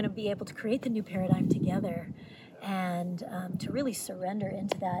 we're going to be able to create the new paradigm together. And to really surrender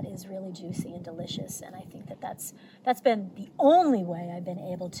into that is really juicy and delicious. And I think that's been the only way I've been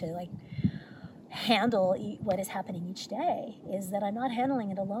able to handle what is happening each day, is that I'm not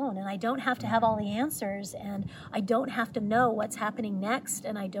handling it alone, and I don't have to have all the answers, and I don't have to know what's happening next,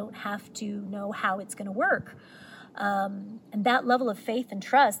 and I don't have to know how it's going to work. And that level of faith and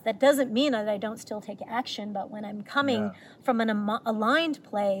trust, that doesn't mean that I don't still take action, but when I'm coming from an aligned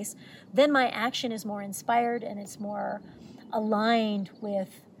place, then my action is more inspired and it's more aligned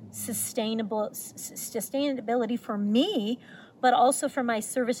with sustainability for me, but also for my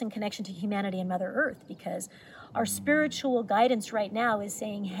service and connection to humanity and Mother Earth, because our spiritual guidance right now is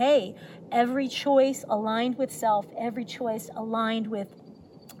saying, hey, every choice aligned with self, every choice aligned with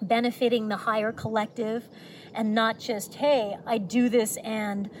benefiting the higher collective, and not just, hey, I do this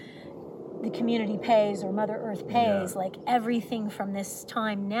and the community pays or Mother Earth pays. Like everything from this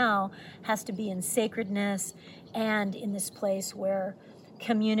time now has to be in sacredness and in this place where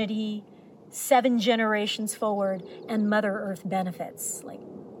community, 7 generations forward, and Mother Earth benefits. Like,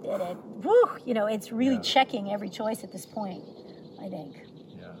 it's really checking every choice at this point, I think.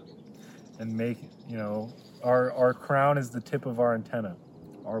 Yeah. And our crown is the tip of our antenna.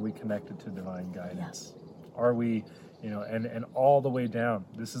 Are we connected to divine guidance? Yeah. Are we, and all the way down.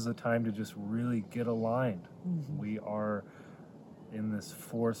 This is a time to just really get aligned. Mm-hmm. We are in this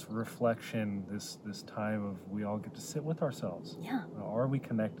forced reflection, this time of we all get to sit with ourselves. Yeah. Are we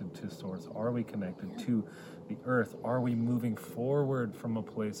connected to Source? Are we connected to the earth? Are we moving forward from a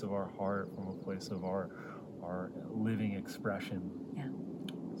place of our heart, from a place of our living expression? Yeah.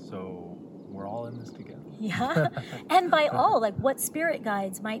 So we're all in this together. Yeah. And by all, like what spirit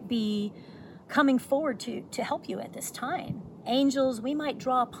guides might be coming forward to help you at this time. Angels, we might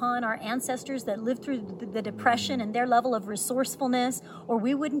draw upon our ancestors that lived through the Depression and their level of resourcefulness, or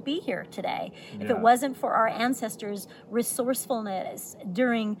we wouldn't be here today if it wasn't for our ancestors' resourcefulness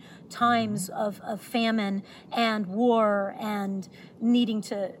during times of famine and war and needing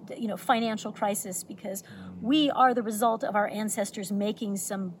to, financial crisis, because we are the result of our ancestors making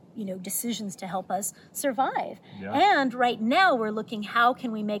some, decisions to help us survive. Yeah. And right now we're looking, how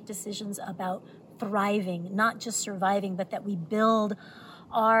can we make decisions about thriving, not just surviving, but that we build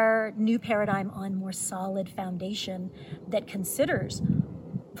our new paradigm on more solid foundation that considers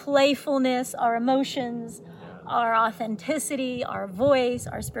playfulness, our emotions, our authenticity, our voice,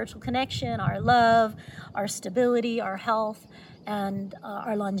 our spiritual connection, our love, our stability, our health, and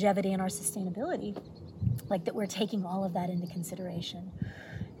our longevity and our sustainability. Like that we're taking all of that into consideration.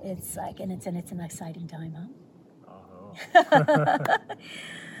 It's like, and it's an exciting time, huh?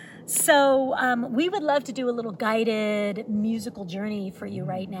 So we would love to do a little guided musical journey for you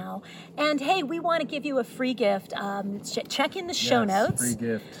right now. And hey, we want to give you a free gift. Check in the show notes. Free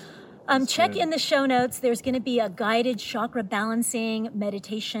gift. Check in the show notes. There's going to be a guided chakra balancing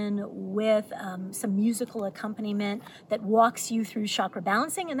meditation with some musical accompaniment that walks you through chakra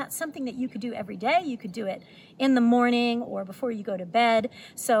balancing. And that's something that you could do every day. You could do it in the morning or before you go to bed.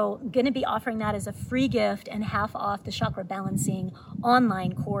 So I'm going to be offering that as a free gift and half off the chakra balancing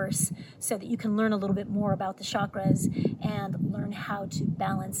online course so that you can learn a little bit more about the chakras and learn how to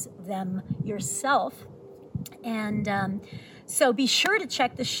balance them yourself. And so be sure to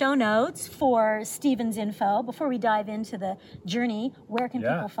check the show notes for Stephen's info. Before we dive into the journey, where can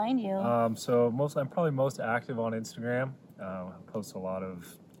people find you? So I'm probably most active on Instagram. I post a lot of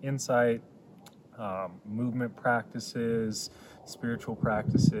insight, movement practices, spiritual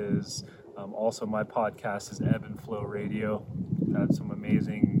practices. Also, my podcast is Ebb and Flow Radio. I've had some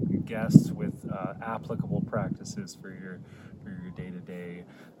amazing guests with applicable practices for your day-to-day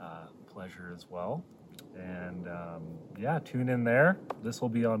pleasure as well. And tune in there. This will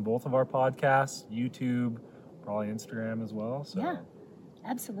be on both of our podcasts, YouTube, probably Instagram as well. So. Yeah,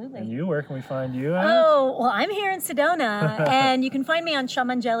 absolutely. And you, where can we find you at? Oh, well, I'm here in Sedona, and you can find me on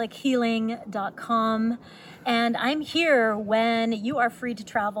shamangelichealing.com. And I'm here when you are free to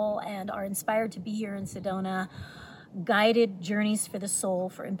travel and are inspired to be here in Sedona. Guided journeys for the soul,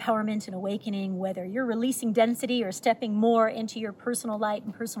 for empowerment and awakening, whether you're releasing density or stepping more into your personal light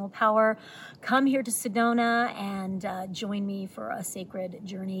and personal power. Come here to Sedona and join me for a sacred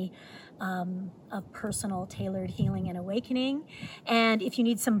journey of personal tailored healing and awakening. And if you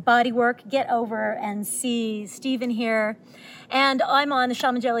need some body work, get over and see Stephen here. And I'm on the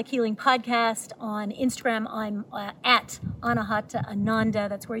Shamangelic Healing Podcast on Instagram. I'm at Anahata Ananda.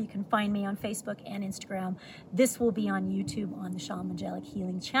 That's where you can find me on Facebook and Instagram. This will be on YouTube on the Shamangelic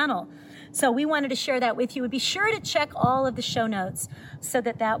Healing channel. So we wanted to share that with you. Be sure to check all of the show notes so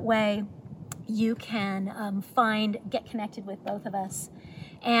that way you can get connected with both of us.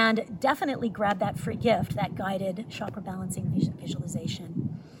 And definitely grab that free gift, that guided chakra balancing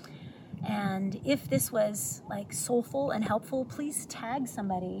visualization. And if this was like soulful and helpful, please tag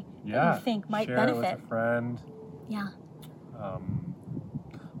somebody that you think might benefit. Share it with a friend. Yeah.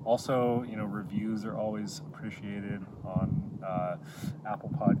 Also, reviews are always appreciated on Apple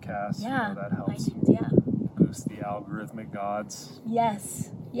Podcasts. Yeah. That helps boost the algorithmic gods. Yes.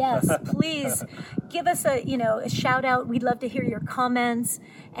 Please give us a shout out. We'd love to hear your comments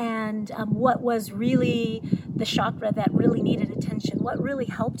and what was really the chakra that really needed attention. What really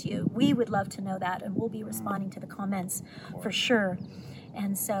helped you? We would love to know that, and we'll be responding to the comments for sure.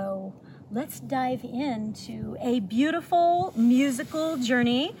 And so let's dive into a beautiful musical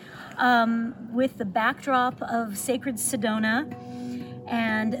journey with the backdrop of sacred Sedona.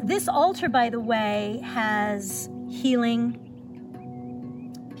 And this altar, by the way, has healing,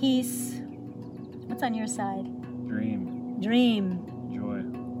 peace. What's on your side? Dream. Joy.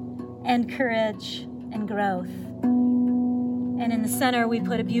 And courage and growth. And in the center, we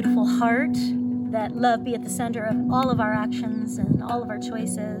put a beautiful heart, that love be at the center of all of our actions and all of our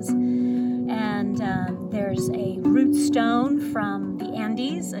choices. And there's a root stone from the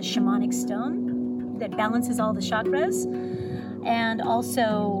Andes, a shamanic stone that balances all the chakras, and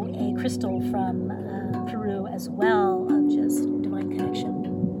also a crystal from Peru as well, of just divine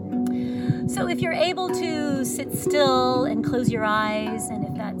connection. So if you're able to sit still and close your eyes, and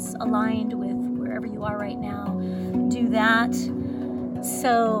if that's aligned with wherever you are right now, do that.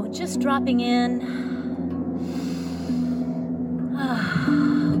 So just dropping in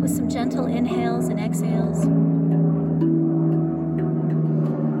with some gentle inhales and exhales.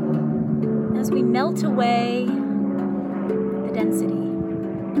 As we melt away the density,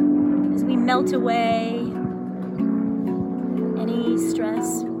 as we melt away any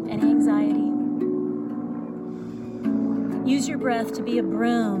stress and anxiety, use your breath to be a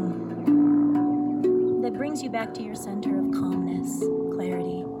broom that brings you back to your center of calmness,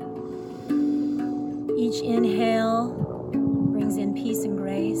 clarity. Each inhale brings in peace and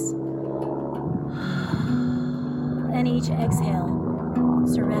grace. And each exhale,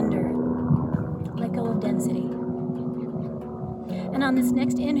 surrender, let go of density. And on this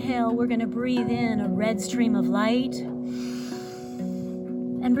next inhale, we're going to breathe in a red stream of light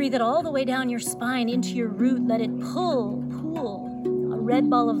and breathe it all the way down your spine into your root. Let it pool a red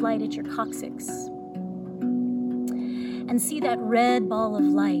ball of light at your coccyx. And see that red ball of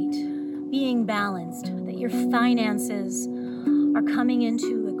light being balanced, that your finances are coming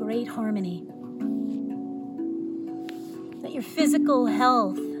into a great harmony, that your physical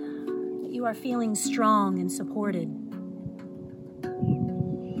health, that you are feeling strong and supported,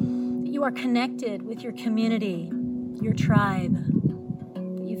 that you are connected with your community, your tribe,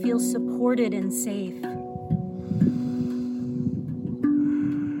 that you feel supported and safe.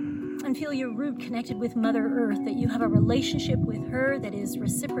 And feel your root connected with Mother Earth, that you have a relationship with her that is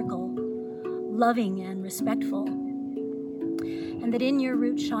reciprocal, loving, and respectful. And that in your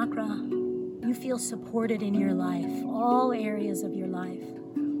root chakra, you feel supported in your life, all areas of your life.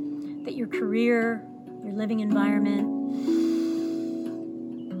 That your career, your living environment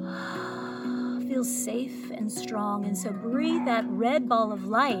feels safe and strong. And so breathe that red ball of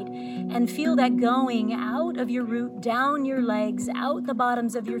light and feel that going out of your root, down your legs, out the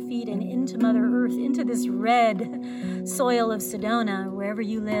bottoms of your feet, and into Mother Earth, into this red soil of Sedona, wherever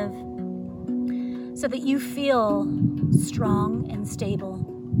you live, so that you feel strong and stable,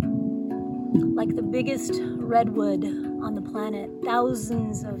 like the biggest redwood on the planet,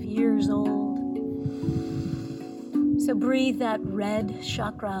 thousands of years old. So breathe that red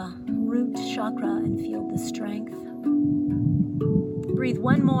chakra, root chakra, and feel the strength. Breathe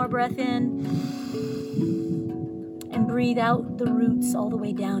one more breath in and breathe out the roots all the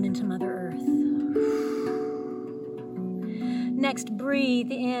way down into Mother Earth. Next,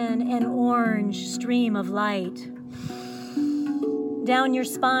 breathe in an orange stream of light down your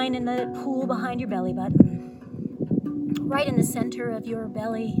spine and let it pool behind your belly button, right in the center of your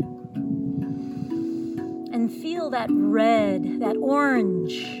belly. And feel that red, that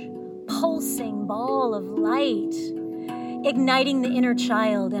orange, pulsing ball of light, igniting the inner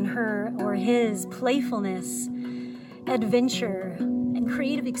child and her or his playfulness, adventure, and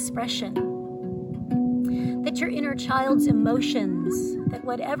creative expression. That your inner child's emotions, that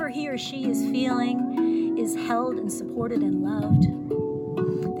whatever he or she is feeling is held and supported and loved.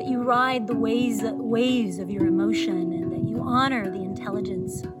 That you ride the waves of your emotion, and that you honor the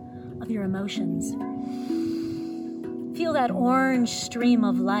intelligence of your emotions. Feel that orange stream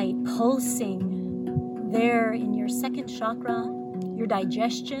of light pulsing there in your second chakra, your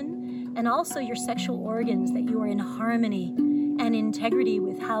digestion, and also your sexual organs, that you are in harmony and integrity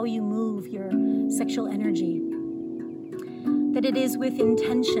with how you move your sexual energy. That it is with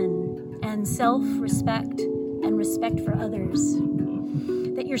intention and self-respect and respect for others.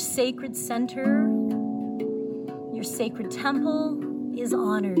 That your sacred center, your sacred temple is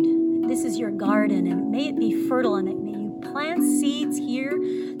honored. This is your garden, and may it be fertile, and may you plant seeds here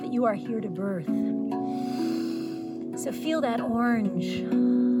that you are here to birth. So feel that orange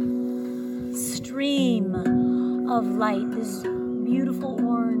stream of light, this beautiful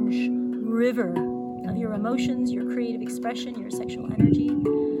orange river of your emotions, your creative expression, your sexual energy,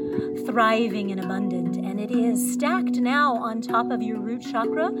 thriving and abundant. And it is stacked now on top of your root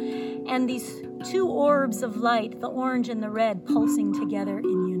chakra, and these two orbs of light, the orange and the red, pulsing together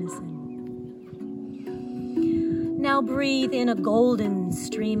in unison. Now breathe in a golden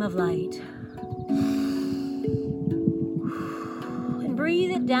stream of light. And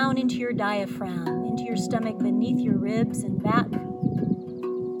breathe it down into your diaphragm, into your stomach, beneath your ribs and back.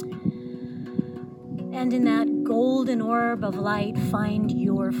 And in that golden orb of light, find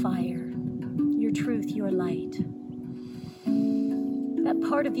your fire, your truth, your light. That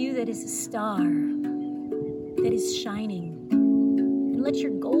part of you that is a star, that is shining. And let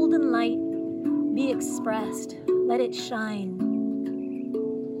your golden light be expressed. Let it shine.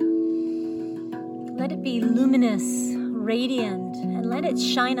 Let it be luminous, radiant, and let it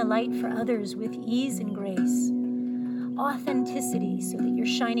shine a light for others with ease and grace. Authenticity, so that you're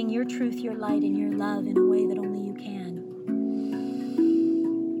shining your truth, your light, and your love in a way that only you can.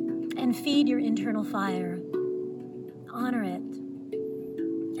 And feed your internal fire. Honor it.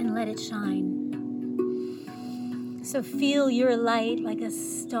 And let it shine. So feel your light like a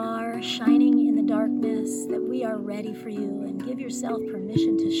star shining in the darkness, that we are ready for you, and give yourself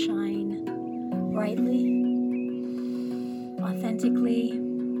permission to shine brightly, authentically,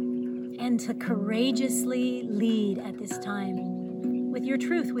 and to courageously lead at this time with your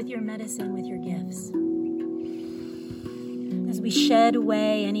truth, with your medicine, with your gifts. As we shed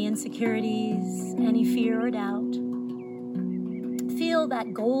away any insecurities, any fear or doubt, feel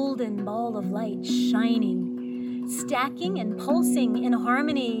that golden ball of light shining, stacking and pulsing in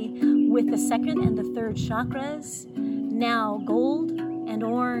harmony with the second and the third chakras, now gold and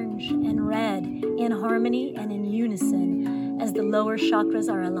orange and red in harmony and in unison as the lower chakras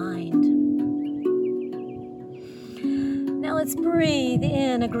are aligned. Now let's breathe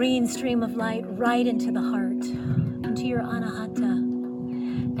in a green stream of light right into the heart, into your Anahata.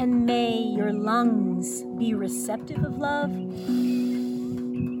 And may your lungs be receptive of love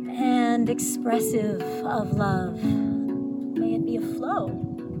and expressive of love. May it be a flow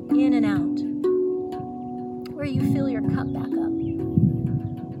in and out, where you fill your cup back up.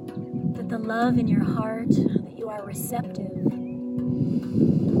 That the love in your heart, that you are receptive.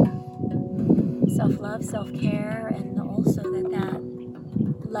 Self-love, self-care, and also that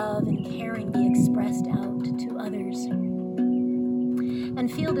love and caring be expressed out to others.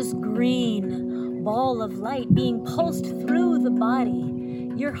 And feel this green ball of light being pulsed through the body,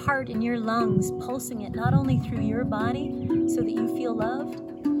 your heart and your lungs, pulsing it not only through your body so that you feel loved,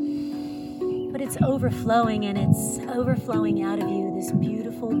 but it's overflowing, and it's overflowing out of you, this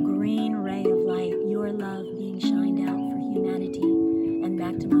beautiful green ray of light, your love being shined out for humanity and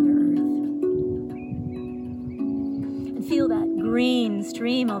back to Mother Earth. And feel that green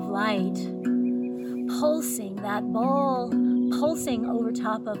stream of light pulsing, that ball pulsing over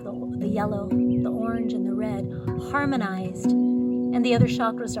top of the yellow, the orange, and the red, harmonized. And the other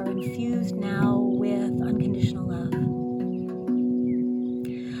chakras are infused now with unconditional love.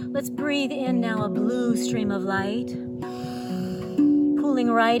 Let's breathe in now a blue stream of light, pulling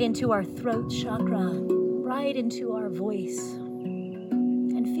right into our throat chakra, right into our voice.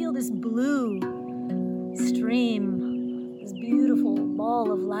 And feel this blue stream, this beautiful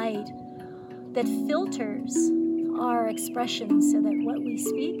ball of light that filters our expression so that what we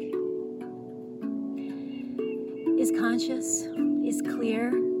speak is conscious, is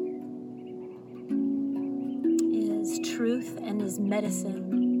clear, is truth, and is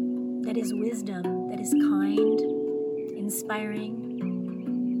medicine, that is wisdom, that is kind, inspiring,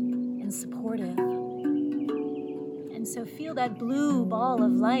 and supportive. And so feel that blue ball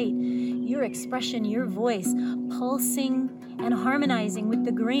of light, your expression, your voice, pulsing and harmonizing with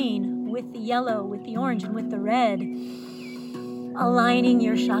the green, with the yellow, with the orange, and with the red, aligning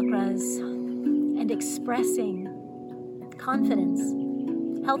your chakras and expressing confidence,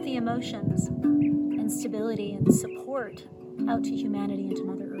 healthy emotions, and stability and support out to humanity and to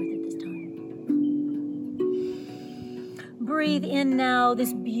Mother Earth at this time. Breathe in now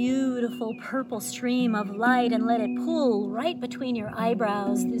this beautiful purple stream of light and let it pull right between your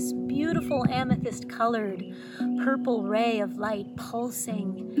eyebrows, this beautiful amethyst-colored purple ray of light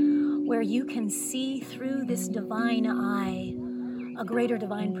pulsing where you can see through this divine eye a greater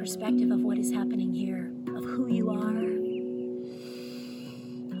divine perspective of what is happening here, of who you are,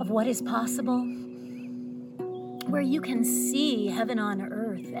 of what is possible, where you can see heaven on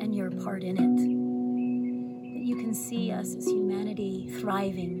earth and your part in it. That you can see us as humanity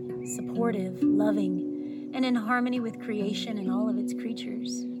thriving, supportive, loving, and in harmony with creation and all of its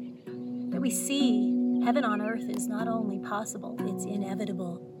creatures. That we see heaven on earth is not only possible, it's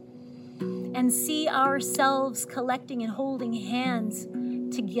inevitable. And see ourselves collecting and holding hands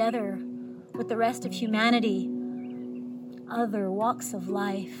together with the rest of humanity, other walks of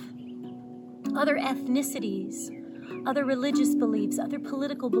life, other ethnicities, other religious beliefs, other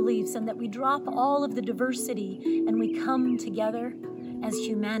political beliefs, and that we drop all of the diversity and we come together as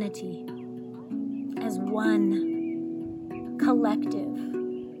humanity, as one collective,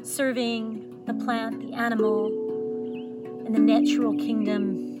 serving the plant, the animal, and the natural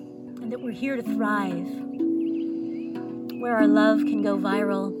kingdom, and that we're here to thrive, where our love can go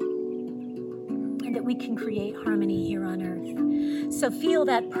viral, and that we can create harmony here on earth. So feel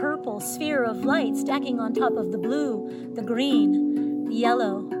that purple sphere of light stacking on top of the blue, the green, the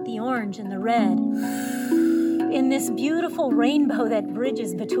yellow, the orange, and the red, in this beautiful rainbow that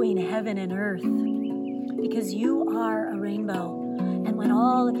bridges between heaven and earth. Because you are a rainbow. And when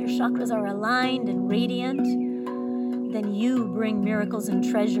all of your chakras are aligned and radiant, then you bring miracles and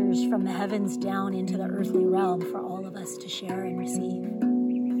treasures from the heavens down into the earthly realm for all of us to share and receive.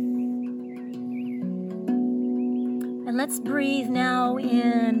 And let's breathe now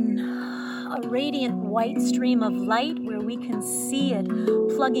in a radiant white stream of light where we can see it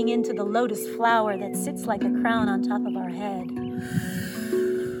plugging into the lotus flower that sits like a crown on top of our head.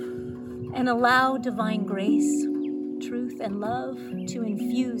 And allow divine grace, truth, and love to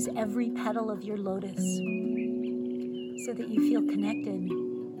infuse every petal of your lotus so that you feel connected,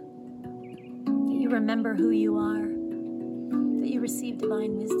 that you remember who you are, that you receive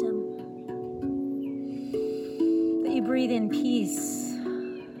divine wisdom, that you breathe in peace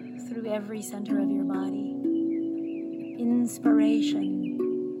through every center of your body, inspiration,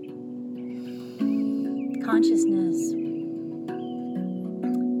 consciousness,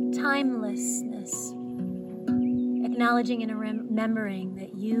 timelessness, acknowledging and remembering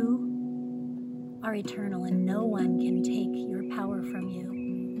that you are eternal and no one can take your power from you,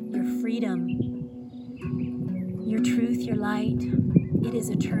 your freedom, your truth, your light. It is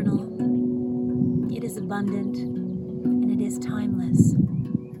eternal, it is abundant, and it is timeless.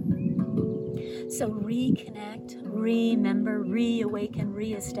 So reconnect, remember, reawaken,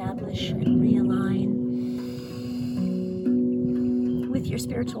 reestablish, and realign with your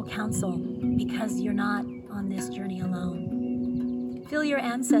spiritual counsel, because you're not on this journey alone. Feel your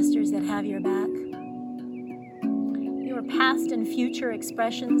ancestors that have your back, your past and future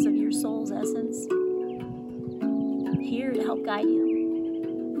expressions of your soul's essence, here to help guide you.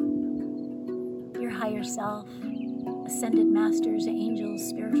 Your higher self, ascended masters, angels,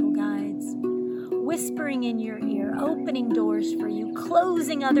 spiritual guides, whispering in your ear, opening doors for you,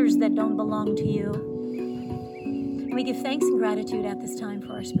 closing others that don't belong to you. And we give thanks and gratitude at this time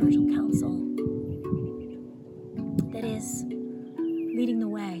for our spiritual counsel that is leading the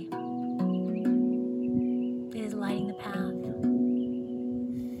way. It is lighting the path.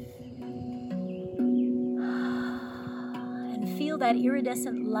 And feel that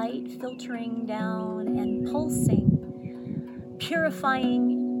iridescent light filtering down and pulsing,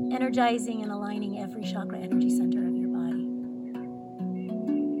 purifying, energizing, and aligning every chakra energy center of your body.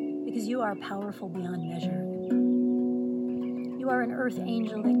 Because you are powerful beyond measure. You are an earth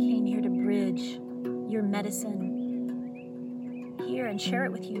angel that came here to bridge your medicine here and share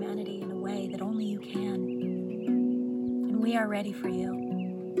it with humanity in a way that only you can. And we are ready for you.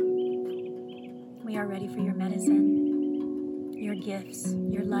 We are ready for your medicine, your gifts,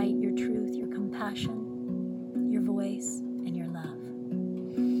 your light, your truth, your compassion, your voice, and your love.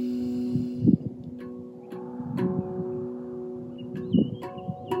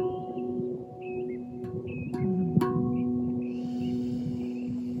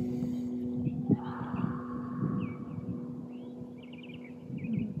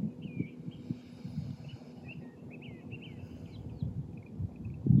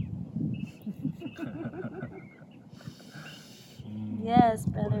 Yes,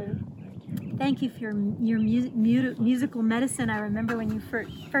 brother. Thank you for your musical medicine. I remember when you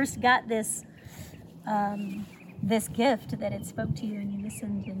first got this this gift, that it spoke to you and you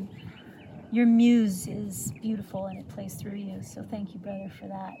listened, and your muse is beautiful and it plays through you. So thank you, brother, for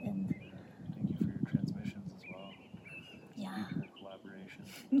that. And thank you for your transmissions as well. Yeah. Collaboration.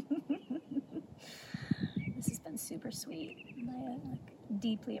 This has been super sweet. I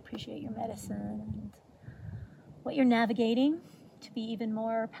deeply appreciate your medicine and what you're navigating to be even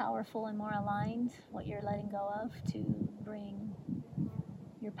more powerful and more aligned, what you're letting go of to bring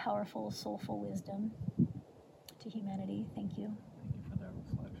your powerful, soulful wisdom to humanity. Thank you. Thank you for that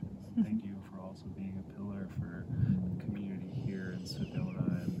reflection. Thank you for also being a pillar for the community here in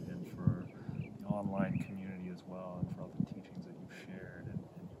Sedona and for the online community as well, and for all the teachings that you've shared and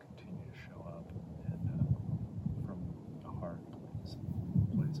you continue to show up and from a heart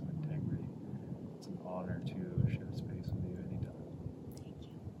place of integrity. It's an honor to share space with you anytime. Thank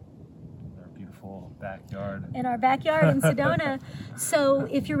you. Our beautiful beautiful backyard. In our backyard in Sedona. So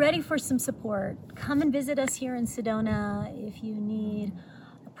if you're ready for some support, come and visit us here in Sedona. If you need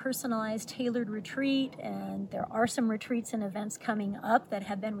a personalized, tailored retreat, and there are some retreats and events coming up that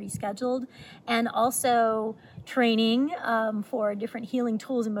have been rescheduled, and also training for different healing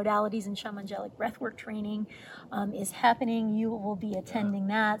tools and modalities, and shamanic breathwork training is happening. You will be attending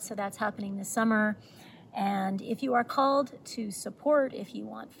that, so that's happening this summer. And if you are called to support, if you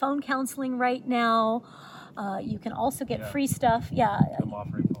want phone counseling right now, you can also get free stuff. I'm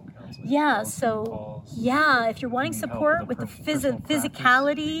offering phone counseling. If you're wanting support with the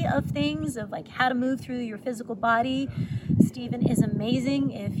physicality of things, of like how to move through your physical body, Stephen is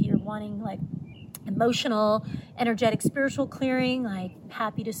amazing. If you're wanting like emotional, energetic, spiritual clearing, I'm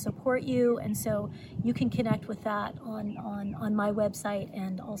happy to support you. And so you can connect with that on my website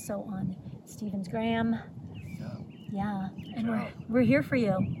and also on Stephen's Gram. And we're here for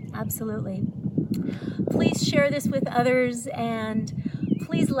you. Absolutely. Please share this with others, and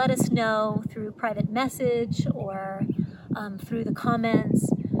please let us know through private message or through the comments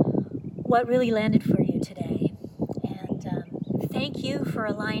what really landed for you today. And thank you for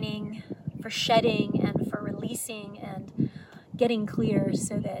aligning, for shedding, and for releasing and getting clear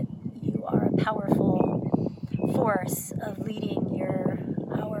so that you are a powerful force of leading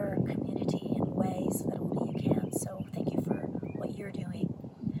our community in ways that only you can. So thank you for what you're doing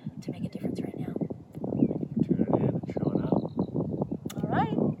to make a difference right now. Showing up. All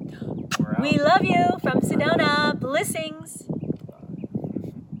right. We're out. We love you from Sedona. Blessings.